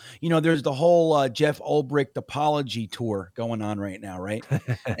people, there's the whole Jeff Ulbrich apology tour going on right now, right?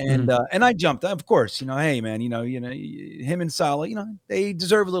 And I jumped, of course. Hey man, him and Saleh, they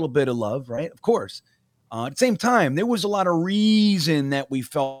deserve a little bit of love, right? Of course. At the same time, there was a lot of reason that we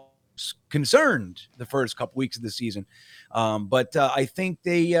felt concerned the first couple weeks of the season, but I think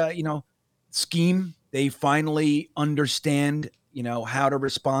they, scheme. They finally understand, how to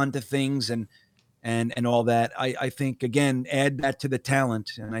respond to things and all that. I think, again, add that to the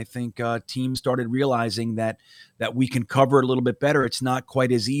talent. And I think teams started realizing that we can cover it a little bit better. It's not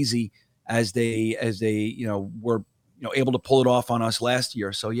quite as easy as they were, able to pull it off on us last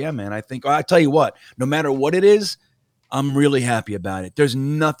year. So yeah, man, I think, I tell you what, no matter what it is, I'm really happy about it. There's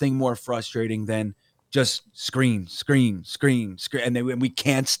nothing more frustrating than just screen. And then when we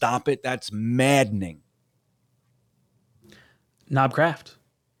can't stop it, that's maddening. Knobcraft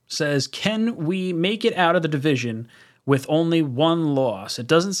says, can we make it out of the division with only one loss? It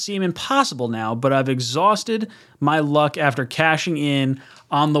doesn't seem impossible now, but I've exhausted my luck after cashing in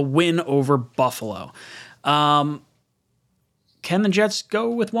on the win over Buffalo. Can the Jets go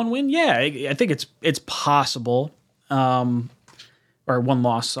with one win? Yeah, I think it's possible. Or one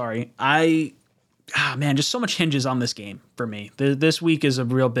loss, sorry. Man, just so much hinges on this game for me. This week is a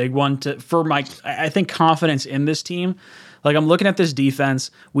real big one for my, I think, confidence in this team. Like, I'm looking at this defense.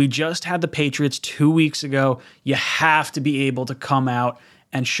 We just had the Patriots 2 weeks ago. You have to be able to come out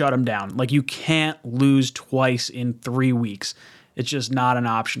and shut them down. Like, you can't lose twice in 3 weeks. It's just not an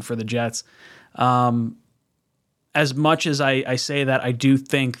option for the Jets. As much as I say that, I do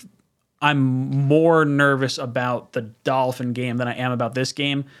think I'm more nervous about the Dolphin game than I am about this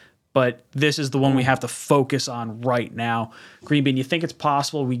game. But this is the one we have to focus on right now. Green Bean, you think it's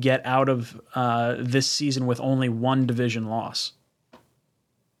possible we get out of this season with only one division loss?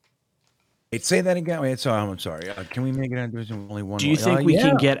 Wait, say that again. Wait, sorry, I'm sorry. Can we make it out of division with only one? Do you think we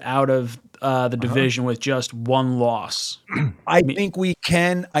can get out of the division with just one loss? I think we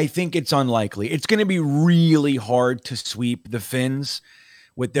can. I think it's unlikely. It's going to be really hard to sweep the Finns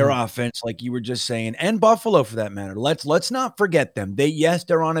with their offense, like you were just saying, and Buffalo for that matter. Let's not forget them.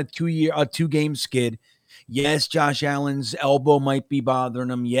 They're on a 2-game skid. Yes, Josh Allen's elbow might be bothering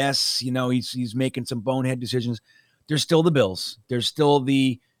him. Yes, he's making some bonehead decisions. They're still the Bills. They're still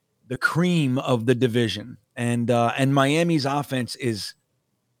the cream of the division. And Miami's offense is,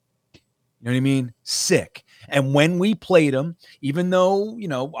 sick. And when we played them, even though,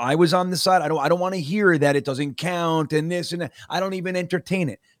 I was on the side, I don't want to hear that it doesn't count and this and that. I don't even entertain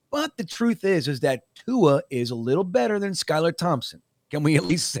it. But the truth is that Tua is a little better than Skylar Thompson. Can we at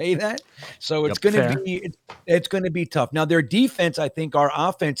least say that? So it's going to be tough. Now their defense, I think our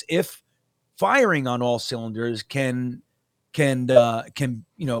offense, if firing on all cylinders, can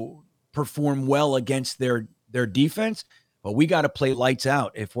perform well against their defense. But we got to play lights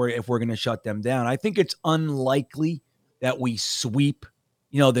out if we're going to shut them down. I think it's unlikely that we sweep,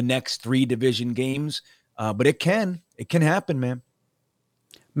 the next 3 division games. But it can happen, man.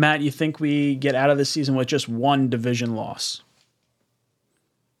 Matt, you think we get out of this season with just 1 division loss?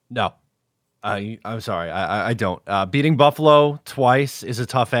 No, I'm sorry. I don't. Beating Buffalo twice is a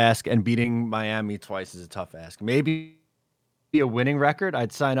tough ask, and beating Miami twice is a tough ask. Maybe a winning record,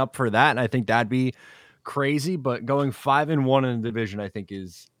 I'd sign up for that, and I think that'd be crazy. But going 5-1 in the division, I think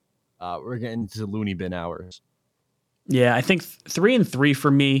is we're getting to loony bin hours. Yeah, I think 3-3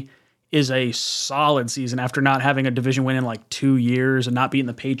 for me is a solid season after not having a division win in like 2 years and not beating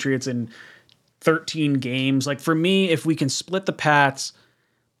the Patriots in 13 games. Like for me, if we can split the Pats,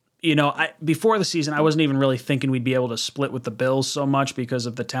 before the season, I wasn't even really thinking we'd be able to split with the Bills so much because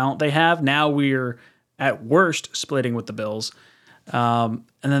of the talent they have. Now we're at worst splitting with the Bills. And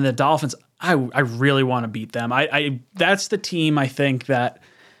then the Dolphins, I really want to beat them. That's the team I think that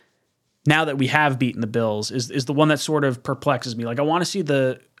now that we have beaten the Bills is the one that sort of perplexes me. Like I want to see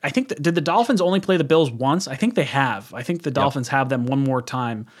did the Dolphins only play the Bills once? I think they have. I think the Dolphins have them one more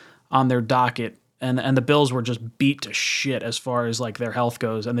time on their docket. And the Bills were just beat to shit as far as like their health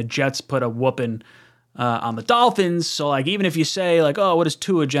goes. And the Jets put a whooping on the Dolphins. So like even if you say like, oh, what does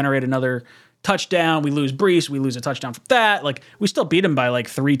Tua generate another touchdown? We lose Brees. We lose a touchdown from that. Like we still beat them by like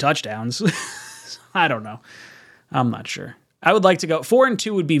 3 touchdowns. I don't know. I'm not sure. I would like to go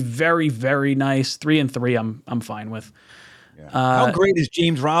 4-2 would be very, very nice. 3-3 I'm fine with. Yeah. How great is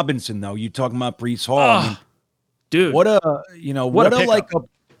James Robinson though? You talking about Brees Hall? Dude, what a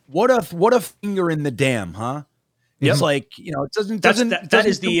finger in the dam, huh? It's like, it doesn't that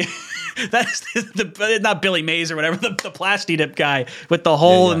is the not Billy Mays or whatever, the Plasti Dip guy with the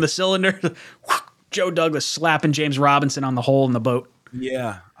hole in the cylinder. Joe Douglas slapping James Robinson on the hole in the boat.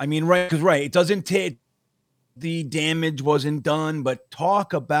 Yeah. I mean, right. It doesn't take, the damage wasn't done, but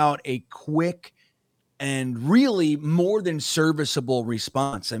talk about a quick and really more than serviceable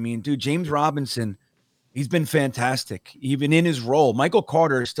response. I mean, dude, James Robinson, he's been fantastic, even in his role. Michael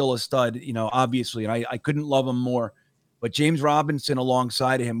Carter is still a stud, obviously, and I couldn't love him more. But James Robinson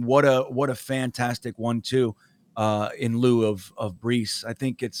alongside of him, what a fantastic 1-2 in lieu of Brees. I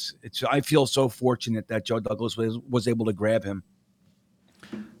think it's. I feel so fortunate that Joe Douglas was able to grab him.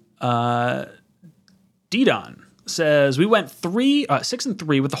 Didon says we went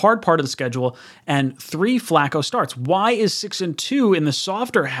 6-3 with the hard part of the schedule and 3 Flacco starts. Why is 6-2 in the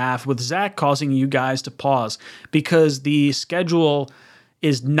softer half with Zach causing you guys to pause? Because the schedule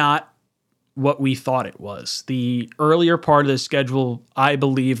is not what we thought it was. The earlier part of the schedule, I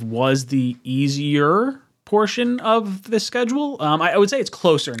believe, was the easier portion of the schedule. I would say it's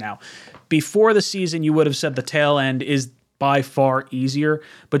closer now. Before the season, you would have said the tail end is by far easier.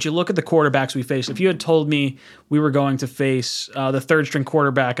 But you look at the quarterbacks we face. If you had told me we were going to face the third string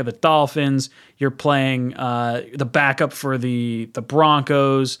quarterback of the Dolphins, you're playing the backup for the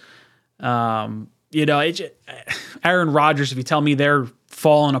Broncos, Aaron Rodgers, if you tell me they're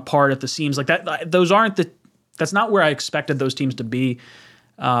falling apart at the seams like that, that's not where I expected those teams to be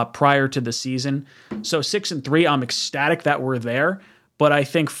prior to the season. So 6-3, I'm ecstatic that we're there. But I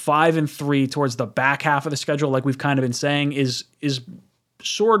think 5-3 towards the back half of the schedule, like we've kind of been saying, is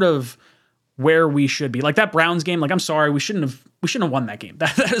sort of where we should be. Like that Browns game, like I'm sorry, we shouldn't have won that game.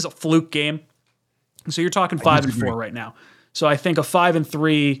 That is a fluke game. So you're talking 5-4 right now. So I think a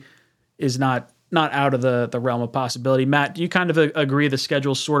 5-3 is not out of the realm of possibility. Matt, do you kind of agree the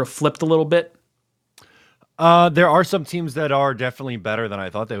schedule sort of flipped a little bit? There are some teams that are definitely better than I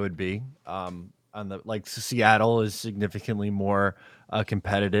thought they would be. Seattle is significantly more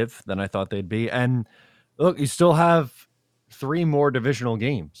competitive than I thought they'd be. And look, you still have 3 more divisional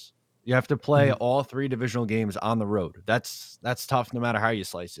games. You have to play all 3 divisional games on the road. That's tough no matter how you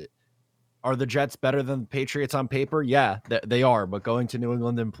slice it. Are the Jets better than the Patriots on paper? Yeah, they are. But going to New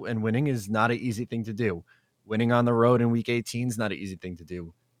England and winning is not an easy thing to do. Winning on the road in Week 18 is not an easy thing to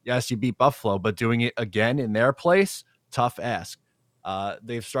do. Yes, you beat Buffalo, but doing it again in their place, tough ask.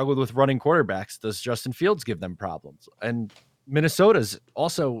 They've struggled with running quarterbacks. Does Justin Fields give them problems? And Minnesota's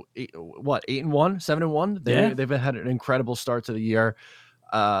also 8-1, 7-1. They've had an incredible start to the year.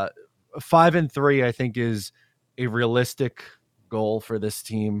 5-3, I think, is a realistic goal for this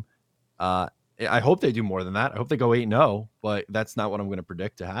team. I hope they do more than that. I hope they go 8-0, but that's not what I'm going to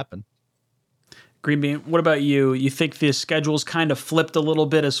predict to happen. Green Bean, what about you? You think the schedule's kind of flipped a little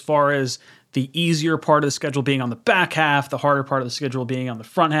bit as far as the easier part of the schedule being on the back half, the harder part of the schedule being on the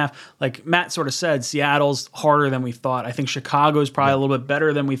front half? Like Matt sort of said, Seattle's harder than we thought. I think Chicago's probably a little bit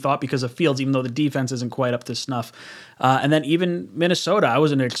better than we thought because of Fields, even though the defense isn't quite up to snuff. And then even Minnesota, I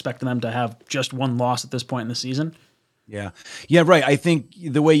wasn't expecting them to have just one loss at this point in the season. Yeah. Yeah, right. I think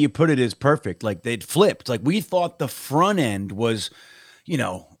the way you put it is perfect. Like they'd flipped. Like we thought the front end was,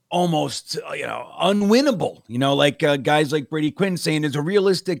 almost, unwinnable. Like guys like Brady Quinn saying there's a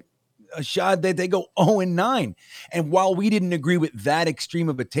realistic shot that they go 0-9. And while we didn't agree with that extreme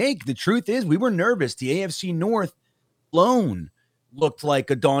of a take, the truth is we were nervous. The AFC North alone looked like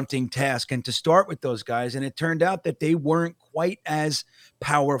a daunting task. And to start with those guys, and it turned out that they weren't quite as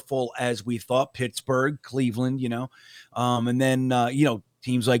powerful as we thought. Pittsburgh, Cleveland, and then,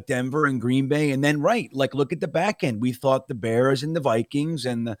 teams like Denver and Green Bay. And then, like look at the back end. We thought the Bears and the Vikings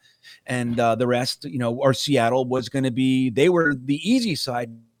and the rest, or Seattle was going to be, they were the easy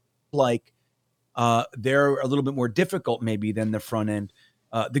side. Like they're a little bit more difficult maybe than the front end.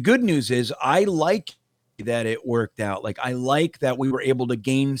 The good news is I like that it worked out. Like I like that we were able to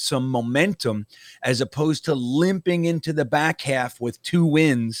gain some momentum as opposed to limping into the back half with 2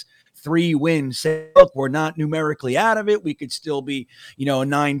 wins, 3 wins. Say, look, we're not numerically out of it. We could still be, a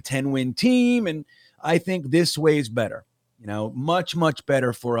 9-10 win team. And I think this way is better, much, much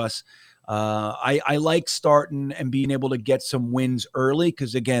better for us. I like starting and being able to get some wins early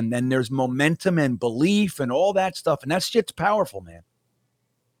because, again, then there's momentum and belief and all that stuff. And that shit's powerful, man.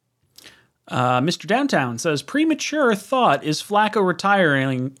 Mr. Downtown says, premature thought, is Flacco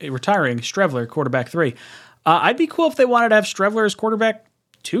retiring Streveler, quarterback 3. I'd be cool if they wanted to have Streveler as quarterback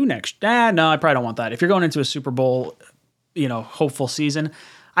 2 next. No, I probably don't want that. If you're going into a Super Bowl, hopeful season,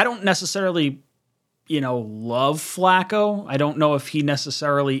 I don't necessarily, love Flacco. I don't know if he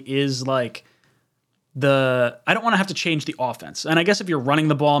necessarily is like I don't want to have to change the offense. And I guess if you're running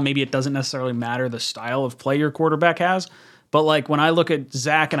the ball, maybe it doesn't necessarily matter the style of play your quarterback has. But like when I look at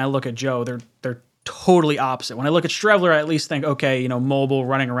Zach and I look at Joe, they're totally opposite. When I look at Streveler, I at least think, okay, mobile,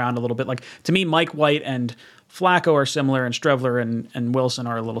 running around a little bit. Like to me, Mike White and Flacco are similar, and Streveler and Wilson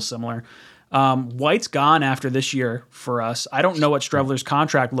are a little similar. White's gone after this year for us. I don't know what Streveler's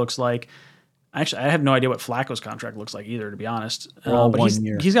contract looks like. Actually, I have no idea what Flacco's contract looks like either, to be honest. But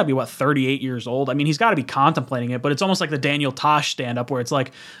he's got to be, 38 years old? I mean, he's got to be contemplating it, but it's almost like the Daniel Tosh stand-up where it's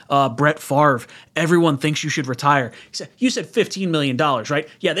like, Brett Favre, everyone thinks you should retire. He said, you said $15 million, right?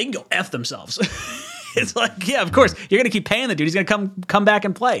 Yeah, they can go F themselves. It's like, yeah, of course. You're going to keep paying the dude. He's going to come back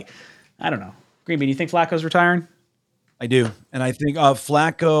and play. I don't know. Green Bean, you think Flacco's retiring? I do. And I think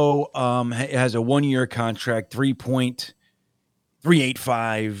Flacco has a 1-year contract,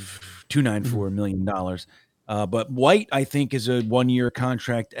 $3.294 million. But White, I think, is a 1-year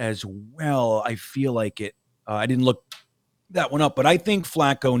contract as well. I feel like it. I didn't look that one up, but I think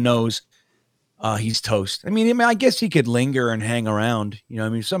Flacco knows he's toast. I mean, I guess he could linger and hang around.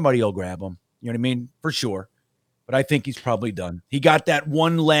 Somebody will grab him. You know what I mean? For sure. But I think he's probably done. He got that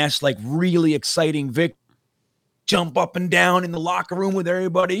one last, really exciting victory. Jump up and down in the locker room with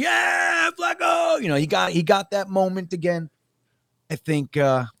everybody. Yeah, Flacco. He got that moment again. I think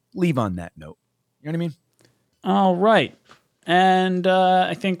leave on that note. You know what I mean? All right. And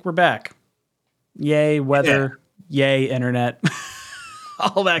I think we're back. Yay, weather. Yeah. Yay, internet.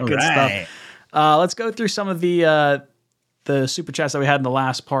 All that good stuff. Let's go through some of the super chats that we had in the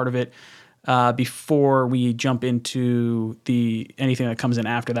last part of it before we jump into anything that comes in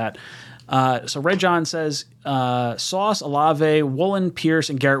after that. So Red John says, Sauce, Olave, Woolen, Pierce,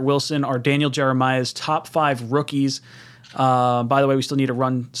 and Garrett Wilson are Daniel Jeremiah's top 5 rookies. By the way, we still need a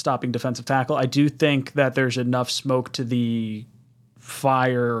run-stopping defensive tackle. I do think that there's enough smoke to the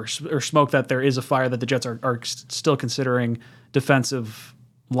fire, or smoke that there is a fire, that the Jets are still considering defensive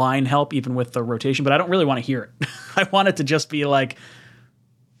line help, even with the rotation. But I don't really want to hear it. I want it to just be like,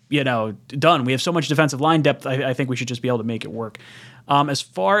 done. We have so much defensive line depth. I think we should just be able to make it work. As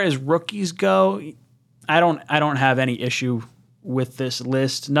far as rookies go, I don't have any issue with this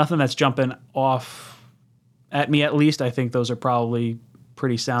list. Nothing that's jumping off at me, at least. I think those are probably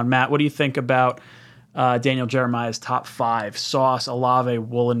pretty sound. Matt, what do you think about Daniel Jeremiah's top 5? Sauce, Olave,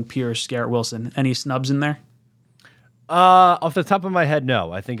 Woolen, Pierce, Garrett Wilson. Any snubs in there? Off the top of my head,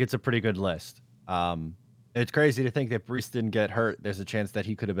 no. I think it's a pretty good list. It's crazy to think that Brees didn't get hurt. There's a chance that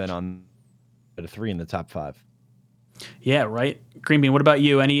he could have been on a 3 in the top 5. Yeah, right. Green Bean, what about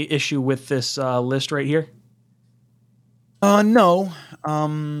you? Any issue with this list right here? No. Let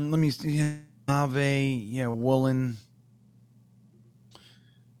me see. Olave, Woolen.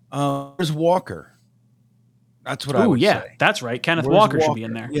 There's Walker. That's what I would say. That's right. Kenneth Where's Walker should be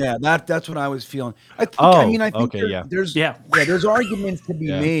in there. Yeah, that's what I was feeling. I think okay, there's arguments to be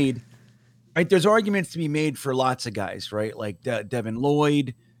made. Right, there's arguments to be made for lots of guys, right? Like Devin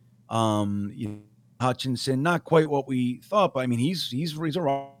Lloyd, Hutchinson. Not quite what we thought, but I mean, he's a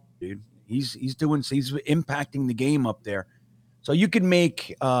raw dude. He's impacting the game up there. So you could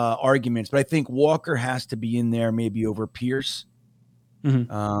make arguments, but I think Walker has to be in there, maybe over Pierce.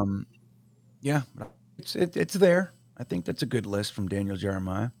 Mm-hmm. Yeah, it's there. I think that's a good list from Daniel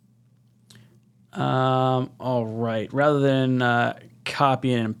Jeremiah. All right. Rather than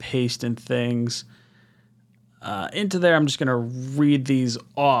copying and pasting things into there, I'm just going to read these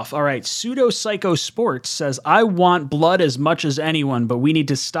off. All right. Pseudo Psycho Sports says, I want blood as much as anyone, but we need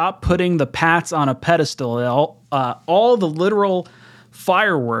to stop putting the Pats on a pedestal. All the literal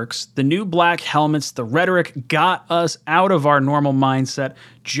fireworks, the new black helmets, the rhetoric got us out of our normal mindset.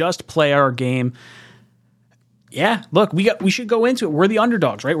 Just play our game. Yeah, look, we should go into it. We're the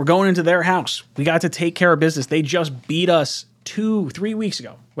underdogs, right? We're going into their house. We got to take care of business. They just beat us 2-3 weeks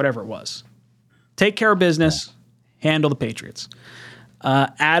ago, whatever it was. Take care of business, handle the Patriots.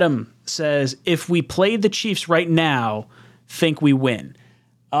 Adam says, if we played the Chiefs right now, think we win.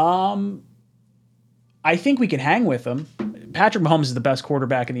 I think we can hang with them. Patrick Mahomes is the best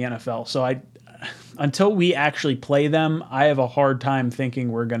quarterback in the NFL, so until we actually play them, I have a hard time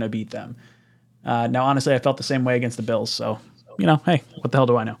thinking we're going to beat them. Now, honestly, I felt the same way against the Bills. So, hey, what the hell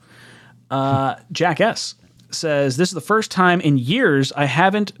do I know? Jack S. says, this is the first time in years I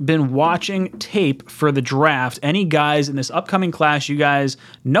haven't been watching tape for the draft. Any guys in this upcoming class you guys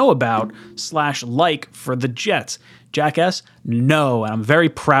know about / like for the Jets? Jack S., no, and I'm very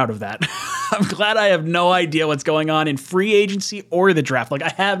proud of that. I'm glad I have no idea what's going on in free agency or the draft. Like, I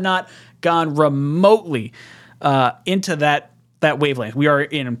have not gone remotely into that wavelength. We are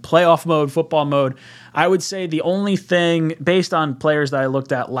in playoff mode, football mode. I would say the only thing, based on players that I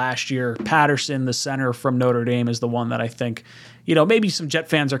looked at last year, Patterson, the center from Notre Dame, is the one that I think, maybe some Jet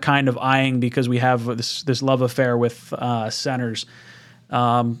fans are kind of eyeing because we have this love affair with centers.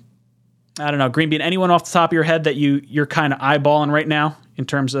 I don't know, Greenbean, anyone off the top of your head that you're kind of eyeballing right now in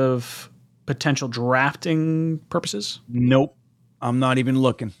terms of potential drafting purposes? Nope. I'm not even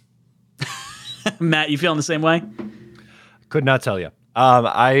looking. Matt, you feeling the same way? Could not tell you.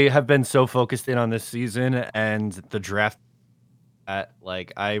 I have been so focused in on this season and the draft that,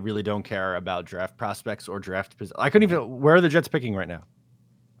 I really don't care about draft prospects or draft position. I couldn't even. Where are the Jets picking right now?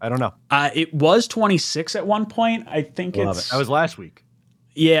 I don't know. It was 26 at one point. I think that was last week.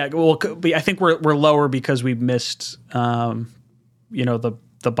 Yeah, well, I think we're lower because we missed, the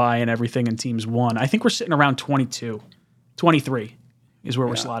bye and everything, and teams won. I think we're sitting around 22, 23 is where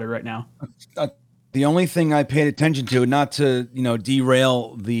we're slotted right now. The only thing I paid attention to, not to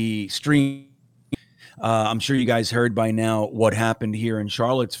derail the stream, I'm sure you guys heard by now what happened here in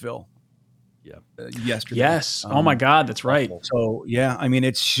Charlottesville. Yesterday. Yes. Oh my God, that's right. So yeah, I mean,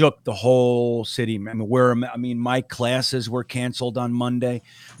 it shook the whole city. I mean, my classes were canceled on Monday.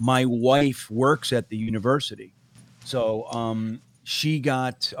 My wife works at the university, so she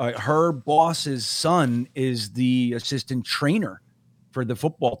got her boss's son is the assistant trainer for the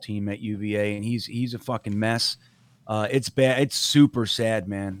football team at UVA, and he's a fucking mess. It's bad. It's super sad,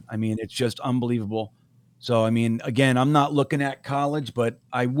 man. I mean, it's just unbelievable. So, I mean, again, I'm not looking at college, but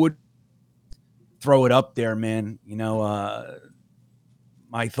I would throw it up there, man. My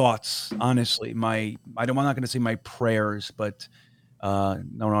thoughts, honestly, I'm not going to say my prayers, but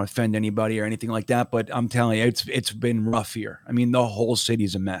don't want to offend anybody or anything like that. But I'm telling you, it's been rough here. I mean, the whole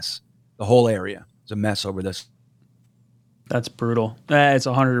city's a mess. The whole area is a mess over this. That's brutal. It's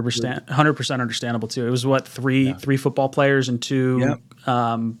 100% understandable too. It was three football players and 2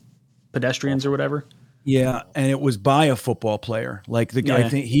 pedestrians or whatever. Yeah, and it was by a football player. Like the guy, I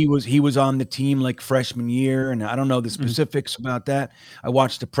think he was on the team like freshman year, and I don't know the specifics about that. I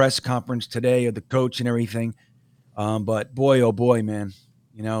watched the press conference today of the coach and everything. But boy, oh boy, man,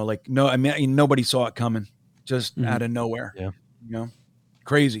 nobody saw it coming, just out of nowhere. Yeah,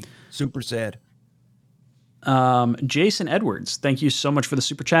 crazy, super sad. Jason Edwards, thank you so much for the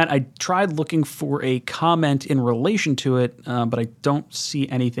super chat. I tried looking for a comment in relation to it, but I don't see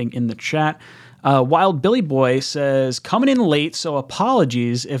anything in the chat. Wild Billy Boy says, coming in late, so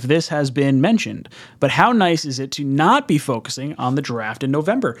apologies if this has been mentioned, but how nice is it to not be focusing on the draft in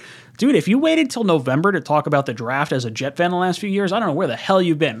November? Dude, if you waited till November to talk about the draft as a Jet fan the last few years, I don't know where the hell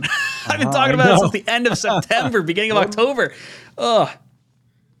you've been. I've been talking about it since the end of September, beginning of October. Ugh.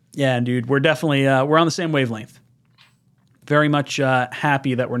 Yeah, dude, we're definitely we're on the same wavelength. Very much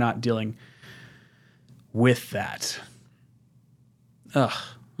happy that we're not dealing with that. Ugh.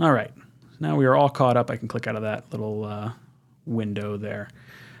 All right. Now we are all caught up. I can click out of that little window there.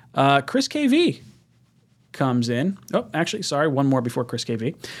 Chris KV comes in. Oh, actually, sorry, one more before Chris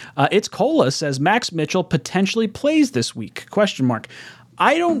KV. It's Cola says Max Mitchell potentially plays this week? ?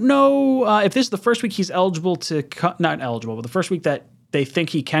 I don't know if this is the first week he's eligible to not eligible, but the first week that they think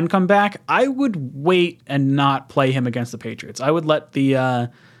he can come back. I would wait and not play him against the Patriots. I would let the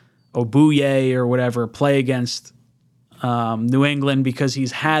Obuye or whatever play against New England because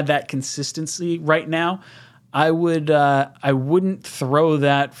he's had that consistency right now. I wouldn't throw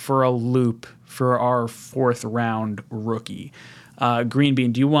that for a loop for our 4th round rookie. Green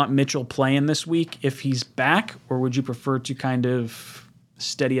Bean, do you want Mitchell playing this week if he's back, or would you prefer to kind of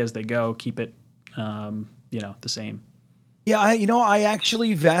steady as they go, keep it, the same? Yeah, I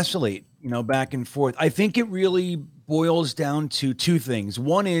actually vacillate, back and forth. I think it really boils down to two things.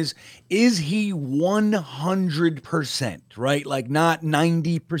 One is he 100%, right? Like not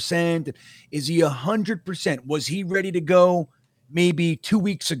 90%. Is he 100%? Was he ready to go maybe 2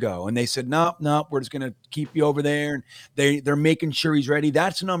 weeks ago? And they said, no, we're just going to keep you over there. And they're making sure he's ready.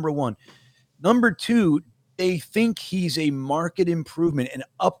 That's number one. Number two, they think he's a market improvement, an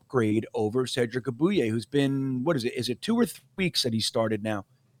upgrade over Cedric Ogbuye, who's been, what is it? Is it 2 or 3 weeks that he started now?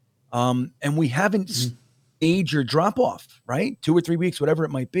 And we haven't major drop off, right? 2 or 3 weeks, whatever it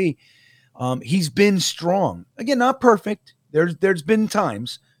might be. He's been strong. Again, not perfect. There's been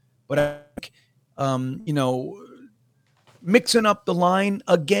times, but mixing up the line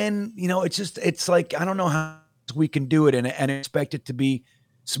again, it's like, I don't know how we can do it and expect it to be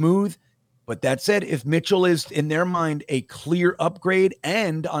smooth. But that said, if Mitchell is in their mind a clear upgrade,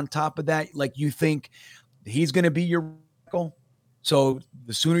 and on top of that, like you think he's going to be your tackle, so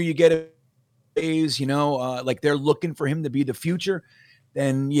the sooner you get it, like they're looking for him to be the future,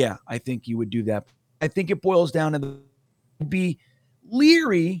 then yeah, I think you would do that. I think it boils down to be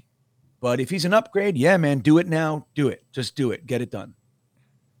leery, but if he's an upgrade, yeah, man, do it now. Do it. Just do it. Get it done.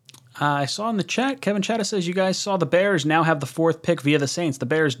 I saw in the chat, Kevin Chetta says you guys saw the Bears now have the 4th pick via the Saints. The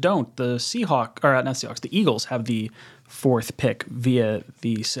Bears don't. The Eagles have the 4th pick via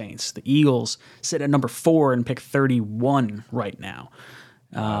the Saints. The Eagles sit at number 4 and pick 31 right now.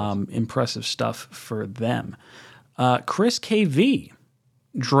 Impressive stuff for them. Chris KV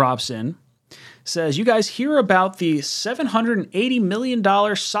drops in, says, you guys hear about the $780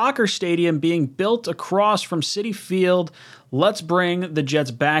 million soccer stadium being built across from Citi Field. Let's bring the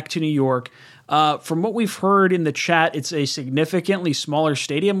Jets back to New York. From what we've heard in the chat, it's a significantly smaller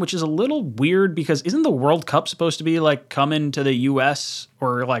stadium, which is a little weird because isn't the World Cup supposed to be like coming to the U.S.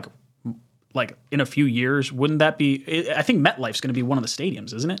 or like in a few years? Wouldn't that be? I think MetLife's going to be one of the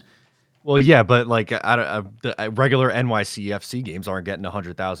stadiums, isn't it? Well, yeah, but like the regular NYCFC games aren't getting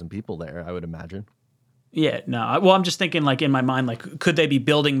 100,000 people there, I would imagine. Yeah, no. Well, I'm just thinking, like, in my mind, like, could they be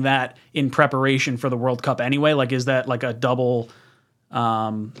building that in preparation for the World Cup anyway? Like, is that like a double,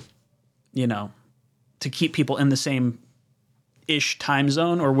 to keep people in the same-ish time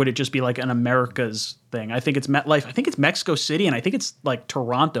zone, or would it just be like an America's thing? I think it's MetLife. I think it's Mexico City, and I think it's like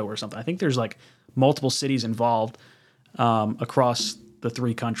Toronto or something. I think there's like multiple cities involved across the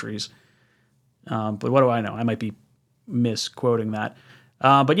 3 countries. But what do I know? I might be misquoting that.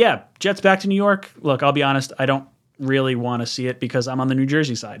 But yeah, Jets back to New York. Look, I'll be honest. I don't really want to see it because I'm on the New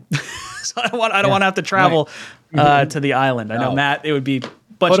Jersey side, so I don't want to have to travel to the island. I know, Matt. It would be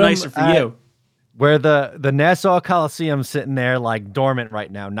much nicer for you. Where the Nassau Coliseum's sitting there like dormant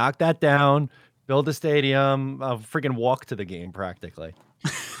right now. Knock that down. Build a stadium. Freaking walk to the game practically.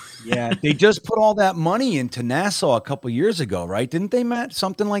 Yeah, they just put all that money into Nassau a couple years ago, right? Didn't they, Matt?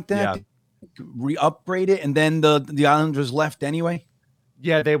 Something like that. Yeah. Re-upgrade it, and then the Islanders left anyway.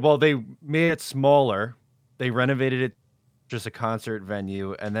 Yeah, they made it smaller. They renovated it just a concert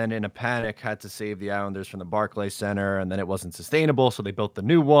venue, and then in a panic had to save the Islanders from the Barclays Center, and then it wasn't sustainable, so they built the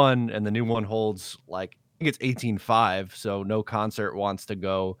new one, and the new one holds like I think it's 18,500, so no concert wants to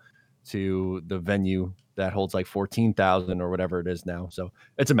go to the venue that holds like 14,000 or whatever it is now. So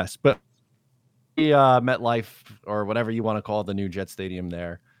it's a mess. But the MetLife or whatever you want to call the new Jet Stadium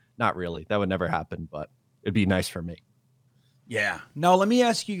there, not really. That would never happen, but it'd be nice for me. Yeah. Now, let me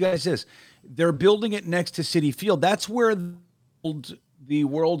ask you guys this. They're building it next to Citi Field. That's where the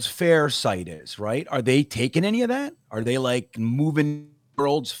World's Fair site is, right? Are they taking any of that? Are they like moving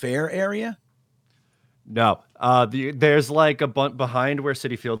World's Fair area? No. There's like behind where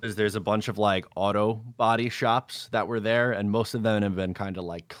Citi Field is, there's a bunch of like auto body shops that were there, and most of them have been kind of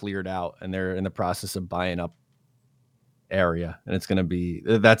like cleared out, and they're in the process of buying up area. And it's going to be,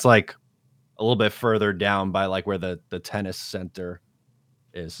 that's like a little bit further down by like where the tennis center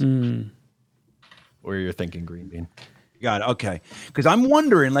is. Where you're thinking, Green Bean. Got it. Okay. Because I'm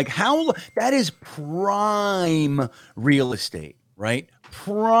wondering, like, how that is prime real estate, right?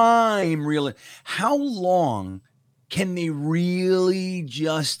 Prime real. How long can they really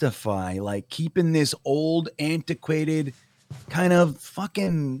justify, like, keeping this old, antiquated kind of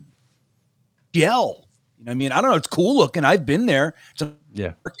fucking gel? You know what I mean? I don't know. It's cool looking. I've been there.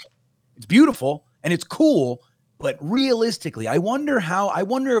 Yeah. It's beautiful and it's cool. But realistically, I wonder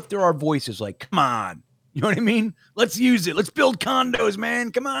if there are voices like, come on. You know what I mean? Let's use it. Let's build condos,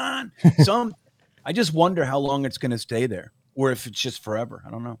 man. Come on. I just wonder how long it's going to stay there or if it's just forever. I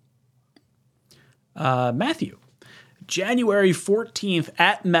don't know. Matthew, January 14th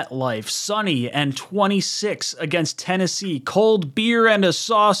at MetLife, sunny and 26 against Tennessee. Cold beer and a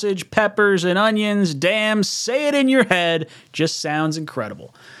sausage, peppers and onions. Damn, say it in your head. Just sounds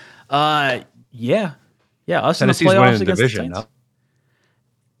incredible. Yeah. Us Tennessee's in the playoffs winning the against division. the Titans. No?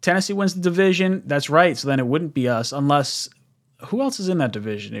 Tennessee wins the division. That's right. So then it wouldn't be us unless who else is in that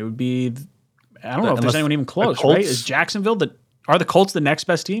division? It would be I don't know if there's anyone even close, right? Is Jacksonville are the Colts the next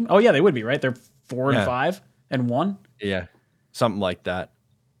best team? Oh yeah, they would be, right? They're 4-5 and 1. Yeah. Something like that.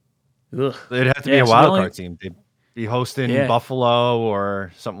 Ugh. It'd have to be a wild card team. They'd be hosting Buffalo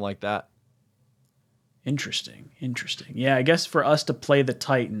or something like that. Interesting. Yeah, I guess for us to play the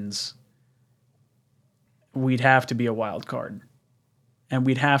Titans, we'd have to be a wild card. And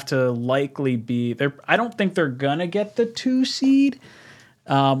we'd have to likely be there. I don't think they're gonna get the 2 seed.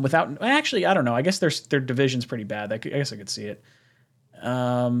 Actually, I don't know. I guess their division's pretty bad. I guess I could see it.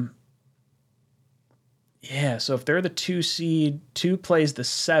 Yeah. So if they're the 2 seed, 2 plays the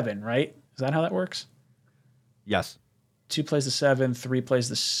 7, right? Is that how that works? Yes. 2 plays the 7, 3 plays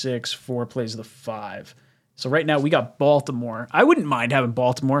the 6, 4 plays the 5. So right now we got Baltimore. I wouldn't mind having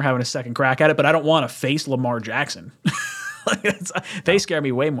Baltimore having a second crack at it, but I don't want to face Lamar Jackson. They scare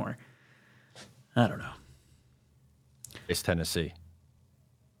me way more. I don't know. It's Tennessee.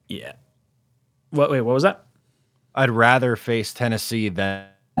 Yeah. Wait, what was that? I'd rather face Tennessee than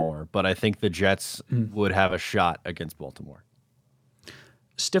more, but I think the Jets would have a shot against Baltimore.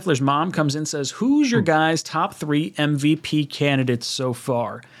 Stifler's mom comes in and says, who's your guys' top 3 MVP candidates so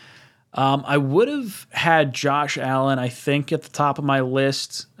far? I would have had Josh Allen, I think, at the top of my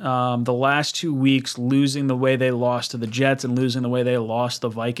list. The last 2 weeks, losing the way they lost to the Jets and losing the way they lost the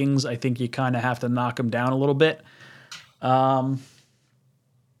Vikings, I think you kind of have to knock them down a little bit. I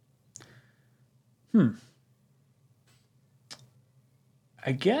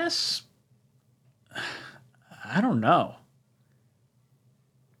guess, I don't know.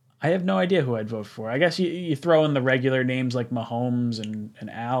 I have no idea who I'd vote for. I guess you throw in the regular names like Mahomes and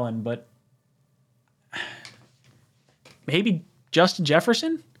Allen, but maybe Justin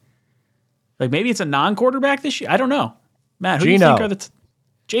Jefferson? Like maybe it's a non-quarterback this year? I don't know. Matt, who do you think are the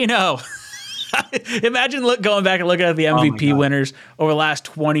Geno? Imagine going back and looking at the MVP winners over the last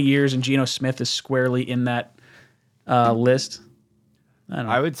 20 years, and Geno Smith is squarely in that list. I don't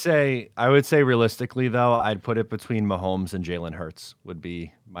know. I would say realistically though, I'd put it between Mahomes and Jalen Hurts would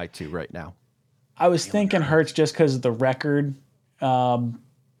be my 2 right now. I was thinking Hurts just because of the record. I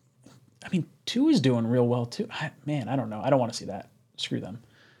mean, 2 is doing real well too. I don't know. I don't want to see that. Screw them.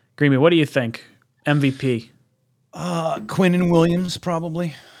 Greeny, what do you think? MVP? Quinnen Williams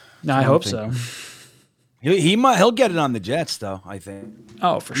probably. No, I hope so. He'll get it on the Jets though, I think.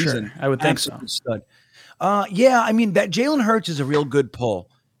 Oh, for sure. I would think so. Stud. Yeah, I mean that Jalen Hurts is a real good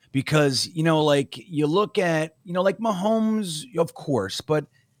pull because like you look at like Mahomes, of course, but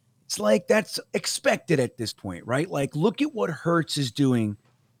it's like that's expected at this point, right? Like look at what Hurts is doing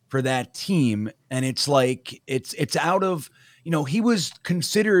for that team, and it's like it's out of he was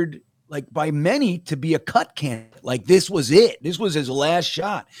considered like by many to be a cut candidate. Like this was it. This was his last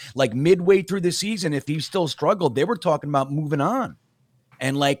shot. Like midway through the season, if he still struggled, they were talking about moving on.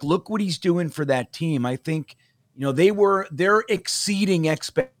 And like, look what he's doing for that team. I think, they're exceeding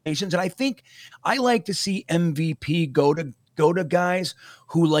expectations. And I think I like to see MVP go to guys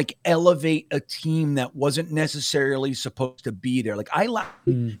who like elevate a team that wasn't necessarily supposed to be there. Like I like,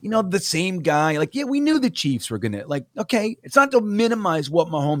 the same guy, like, yeah, we knew the Chiefs were going to like, okay, it's not to minimize what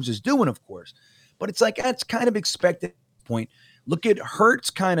Mahomes is doing, of course, but it's like, that's kind of expected at this point. Look at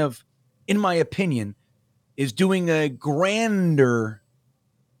Hurts kind of, in my opinion, is doing a grander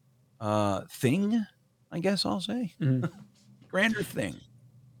thing, I guess I'll say. Grander thing.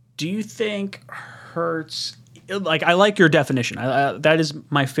 Do you think Hurts, like I like your definition. That is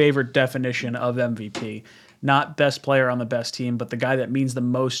my favorite definition of MVP. Not best player on the best team, but the guy that means the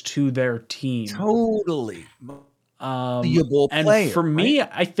most to their team. Totally. Valuable player. And for me,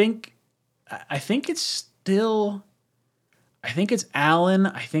 I think it's still, I think it's Allen.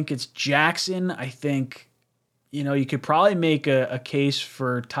 I think it's Jackson. I think you could probably make a case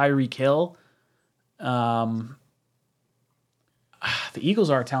for Tyreek Hill. The Eagles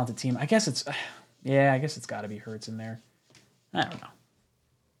are a talented team. I guess it's got to be Hurts in there. I don't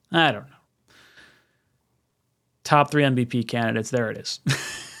know. Top 3 MVP candidates. There it is.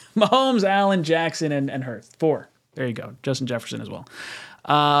 Mahomes, Allen, Jackson, and Hurts. 4. There you go. Justin Jefferson as well.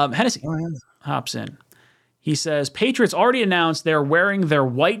 Hennessy hops in. He says, Patriots already announced they're wearing their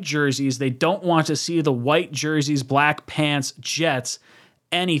white jerseys. They don't want to see the white jerseys, black pants, Jets,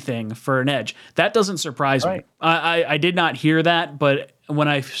 anything for an edge. That doesn't surprise me. I did not hear that, but when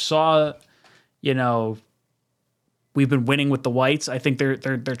I saw, we've been winning with the whites, I think they're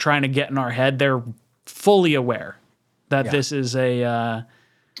trying to get in our head. They're fully aware that this is a,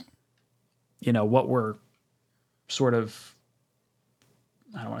 what we're sort of,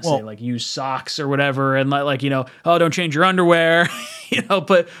 I don't want to say like use socks or whatever, and don't change your underwear,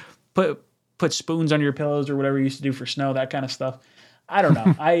 put spoons under your pillows or whatever you used to do for snow, that kind of stuff. I don't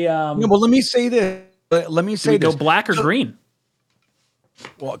know. Well, let me say this. Let me say this. Go black or green.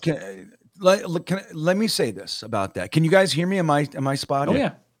 Well, let me say this about that. Can you guys hear me? Am I spotted? Oh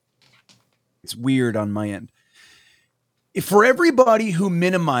yeah. It's weird on my end. If for everybody who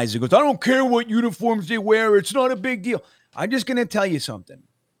minimizes it, goes, I don't care what uniforms they wear, it's not a big deal. I'm just going to tell you something.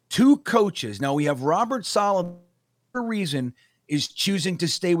 2 coaches. Now we have Robert Saleh, for a reason, is choosing to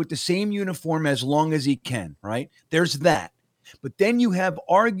stay with the same uniform as long as he can, right? There's that. But then you have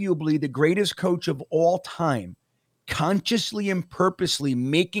arguably the greatest coach of all time, consciously and purposely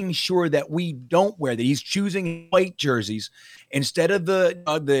making sure that we don't wear that. He's choosing white jerseys instead of the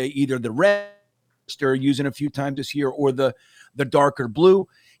either the red they're using a few times this year or the darker blue.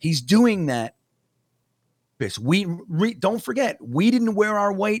 He's doing that. We don't forget, we didn't wear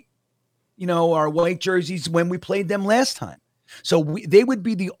our white jerseys when we played them last time. So they would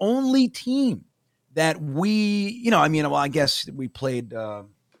be the only team that I guess we played the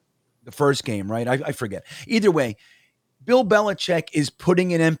first game, right? I forget. Either way, Bill Belichick is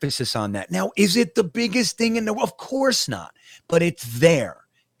putting an emphasis on that. Now, is it the biggest thing in the world? Of course not, but it's there.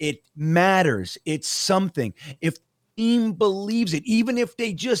 It matters. It's something. If team believes it, even if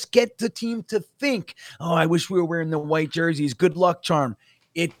they just get the team to think, oh, I wish we were wearing the white jerseys, good luck charm.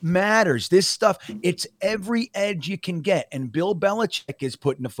 It matters. This stuff, it's every edge you can get. And Bill Belichick is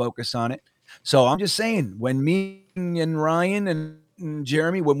putting the focus on it. So I'm just saying, when me and Ryan and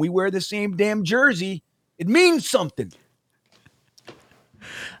Jeremy, when we wear the same damn jersey, it means something.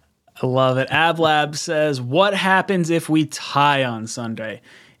 I love it. AbLab says, what happens if we tie on Sunday?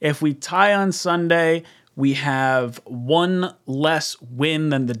 If we tie on Sunday, we have 1 less win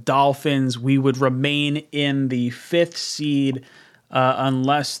than the Dolphins. We would remain in the 5th seed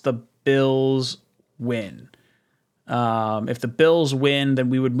unless the Bills win. If the Bills win,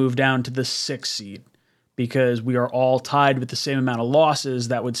 then we would move down to the 6th seed because we are all tied with the same amount of losses.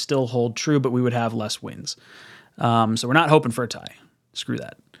 That would still hold true, but we would have less wins. So we're not hoping for a tie. Screw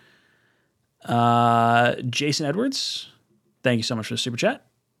that. Jason Edwards, thank you so much for the super chat.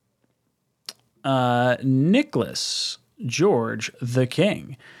 Nicholas George the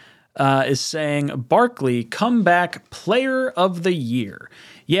King is saying Barkley comeback player of the year.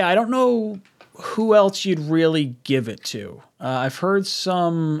 Yeah, I don't know who else you'd really give it to. I've heard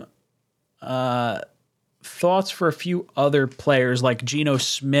some thoughts for a few other players like Geno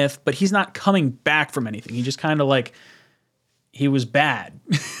Smith, but he's not coming back from anything. He just kind of he was bad.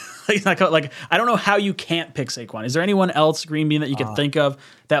 He's not I don't know how you can't pick Saquon. Is there anyone else, Green Bean, that you can think of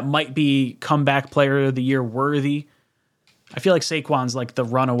that might be comeback player of the year worthy? I feel like Saquon's the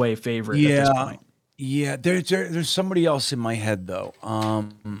runaway favorite at this point. Yeah, there's somebody else in my head though.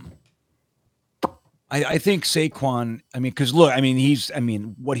 I think Saquon. Because look,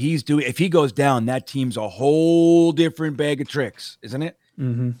 what he's doing. If he goes down, that team's a whole different bag of tricks, isn't it?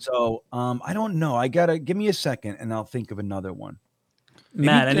 Mm-hmm. So I don't know. I gotta give me a second, and I'll think of another one.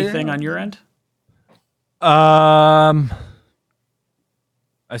 Matt, anything on your end? I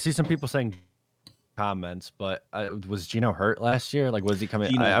see some people saying comments, but was Geno hurt last year? Was he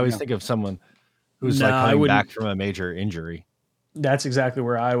coming? I always think of someone who's coming back from a major injury. That's exactly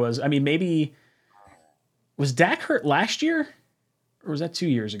where I was. Maybe was Dak hurt last year, or was that 2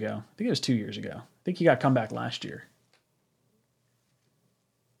 years ago? I think it was 2 years ago. I think he got comeback last year.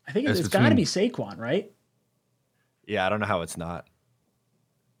 I think it's got to be Saquon, right? Yeah, I don't know how it's not.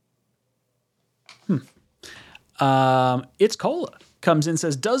 It's Cola comes in and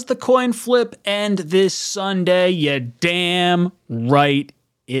says, does the coin flip end this Sunday? You damn right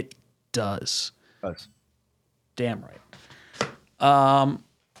it does. Damn right.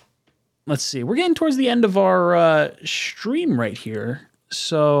 Let's see. We're getting towards the end of our stream right here.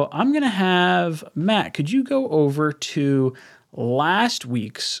 So I'm going to have Matt, could you go over to last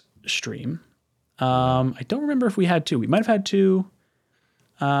week's stream? I don't remember if we had two. We might have had two.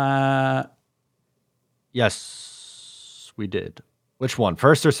 Yes, we did. Which one?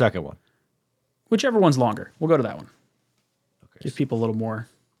 First or second one? Whichever one's longer. We'll go to that one. Okay. Give people a little more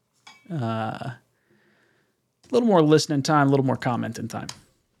listening time, a little more commenting time.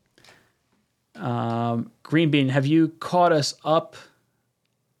 Green Bean, have you caught us up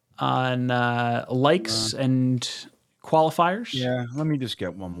on likes and qualifiers? Yeah, let me just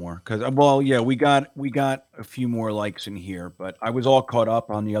get one more because we got a few more likes in here, but I was all caught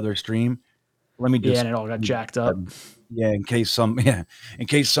up on the other stream. Let me just and it all got jacked up. in case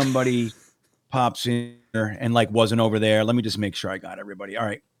somebody pops in there and like wasn't over there. Let me just make sure I got everybody. All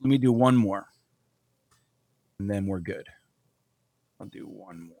right, let me do one more, and then we're good. I'll do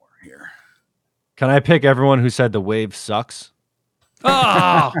one more here. Can I pick everyone who said the wave sucks?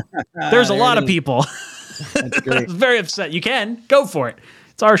 Oh, there's a lot of people. That's great. Very upset. You can go for it.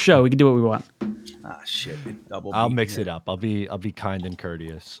 It's our show. We can do what we want. Ah, shit. I'll mix it up. I'll be kind and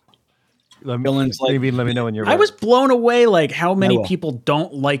courteous. Let me know when you're ready. I was blown away like how many people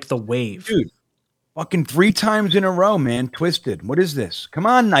don't like the wave. Dude, fucking 3 times in a row, man. Twisted. What is this? Come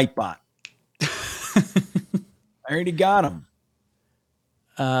on, Nightbot. I already got him.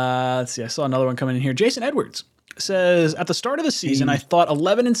 Let's see. I saw another one coming in here. Jason Edwards says, at the start of the season, I thought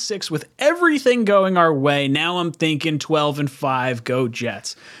 11-6 with everything going our way. Now I'm thinking 12-5, go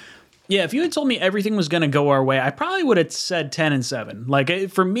Jets. Yeah, if you had told me everything was going to go our way, I probably would have said 10-7. Like,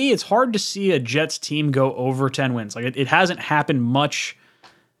 for me, it's hard to see a Jets team go over 10 wins. Like, it hasn't happened much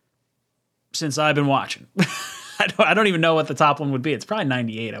since I've been watching. I don't even know what the top one would be. It's probably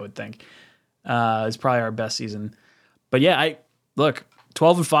 98, I would think. It's probably our best season. But yeah, look,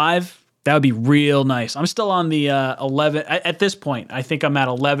 12-5, that would be real nice. I'm still on the 11. At this point, I think I'm at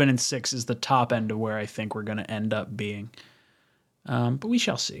 11-6 is the top end of where I think we're going to end up being. But we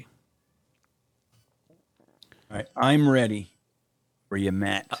shall see. All right, I'm ready for you,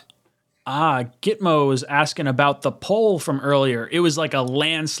 Matt. Gitmo was asking about the poll from earlier. It was like a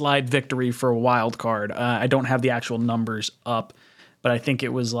landslide victory for a wild card. I don't have the actual numbers up, but I think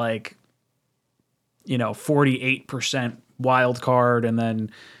it was like, 48% wild card and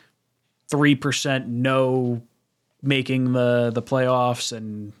then 3% no making the playoffs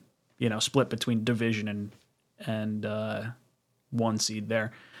and, split between division and 1 seed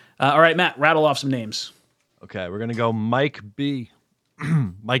there. All right, Matt, rattle off some names. Okay, we're going to go Mike B.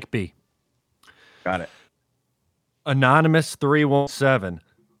 Mike B. Got it. Anonymous 317.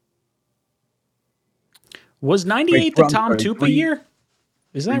 Was 98 the Tom Tupa year?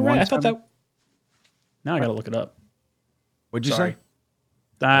 Is that right? I thought that. Now I got to look it up. What'd you say?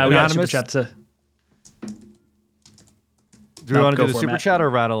 We got a super chat to. Do you want to do the super chat or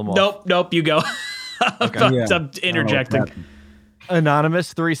rattle them off? Nope, you go. Okay. I'm interjecting.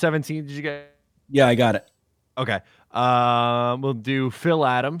 Anonymous 317. Did you get? Yeah, I got it. Okay. We'll do Phil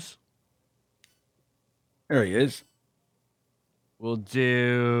Adams. There he is. We'll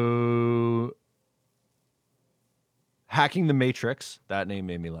do Hacking the Matrix. That name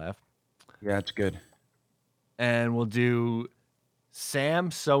made me laugh. Yeah, it's good. And we'll do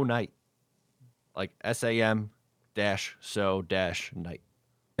Sam So Night. Like SAM-so-night.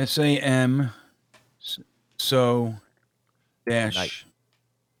 SAM so dash night.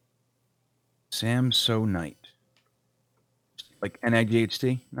 Sam So Night. Like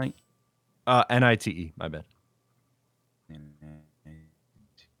NIGHT night? NITE, my bad.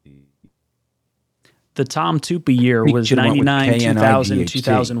 The Tom Tupa year was 99, 2000,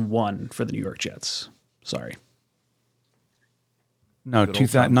 2001 for the New York Jets. Sorry. No,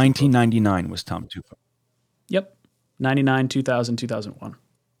 1999 was Tom Tupa. Yep. 99, 2000, 2001.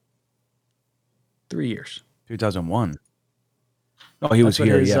 3 years. 2001. Oh, he was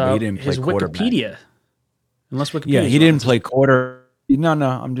here. But he didn't play quarterback. Wikipedia. Unless Wikipedia. Yeah, he didn't play quarter. No,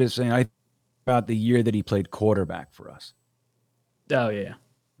 I'm just saying about the year that he played quarterback for us. Oh, yeah.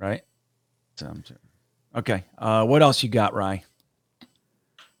 Right? Okay. What else you got, Rye?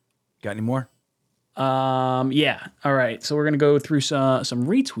 Got any more? Yeah. All right. So we're going to go through some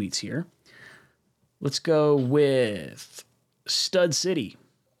retweets here. Let's go with Stud City.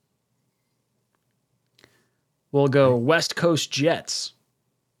 We'll go West Coast Jets.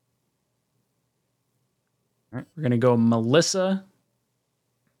 All right. We're going to go Melissa.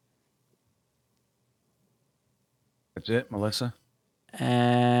 That's it, Melissa.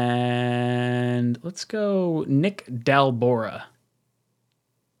 And let's go Nick Dalbora.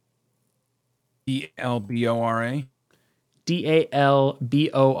 DLBORA.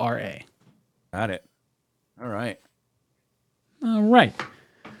 DALBORA. Got it. All right. All right.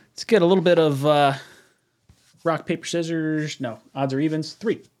 Let's get a little bit of rock, paper, scissors. No, odds or evens.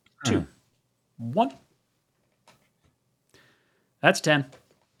 3, 2, 1. That's 10.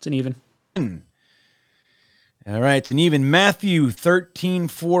 It's an even. All right, it's an even. Matthew,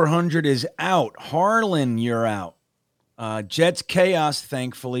 13,400 is out. Harlan, you're out. Jets Chaos,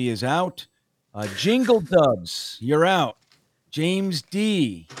 thankfully, is out. Jingle Dubs, you're out. James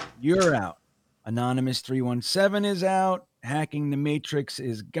D, you're out. Anonymous 317 is out. Hacking the Matrix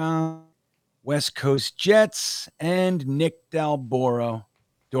is gone. West Coast Jets and Nick Dalbora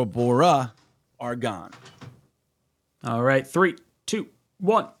are gone. All right. 3, 2,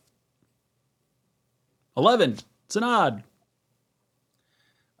 1. 11. It's an odd.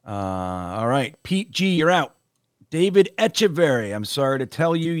 All right. Pete G, you're out. David Echeverry, I'm sorry to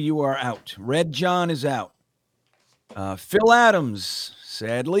tell you, you are out. Red John is out. Phil Adams,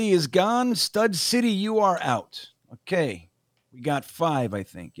 sadly, is gone. Stud City, you are out. Okay. We got 5, I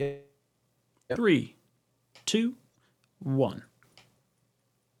think. Yeah. 3, 2, 1.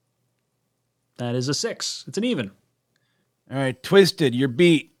 That is a 6. It's an even. All right. Twisted, you're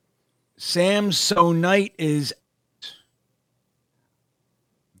beat. Sam So Knight is out.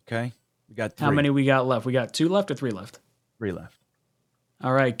 Okay. We got 3. How many we got left? We got 2 left or 3 left? 3 left.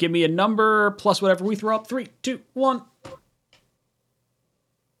 All right. Give me a number plus whatever we throw up. 3, 2, 1.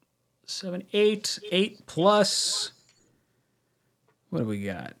 7, 8. 8 plus. What do we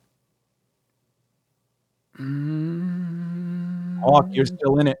got? Hawk, you're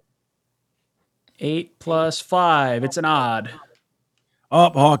still in it. 8 plus 5. It's an odd. Oh,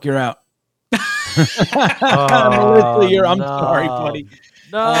 Hawk, you're out. Melissa, I'm sorry, buddy.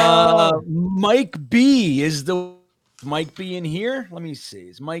 No. Mike B is the Mike B in here. Let me see.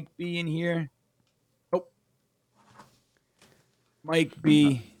 Is Mike B in here? Oh, Mike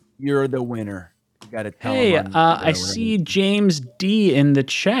B, you're the winner. You got to tell him. I see James D in the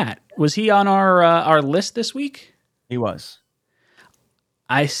chat. Was he on our list this week? He was.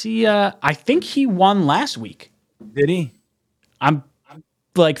 I see. I think he won last week. Did he? I'm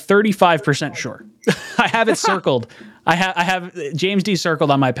like 35% sure. I have it circled. I have James D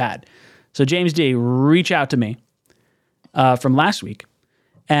circled on my pad. So James D, reach out to me from last week,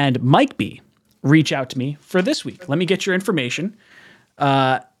 and Mike B, reach out to me for this week. Let me get your information,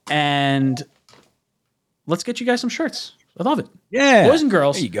 and let's get you guys some shirts. I love it. Yeah, boys and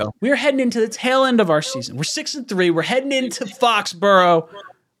girls. There you go. We're heading into the tail end of our season. We're 6-3. We're heading into Foxborough,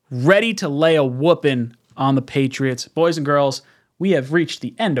 ready to lay a whooping on the Patriots. Boys and girls, we have reached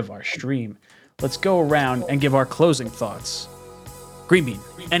the end of our stream. Let's go around and give our closing thoughts. Green Bean,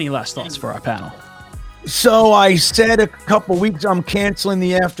 any last thoughts for our panel? So I said a couple weeks I'm canceling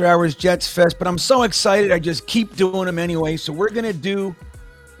the After Hours Jets Fest, but I'm so excited I just keep doing them anyway. So we're gonna do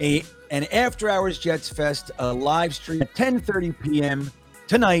an After Hours Jets Fest live stream at 10:30 p.m.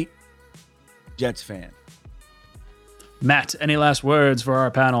 tonight. Jets fan. Matt, any last words for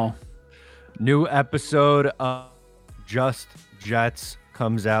our panel? New episode of Just Jets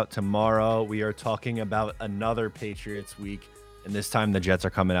comes out tomorrow. We are talking about another Patriots week, and this time the Jets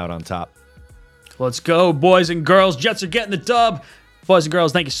are coming out on top. Let's go, boys and girls. Jets are getting the dub. Boys and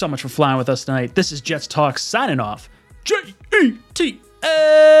girls, thank you so much for flying with us tonight. This is Jets Talk signing off. Jets.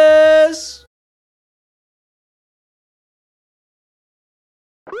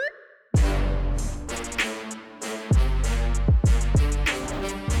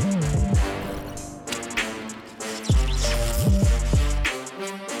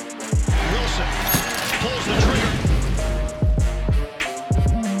 Wilson pulls it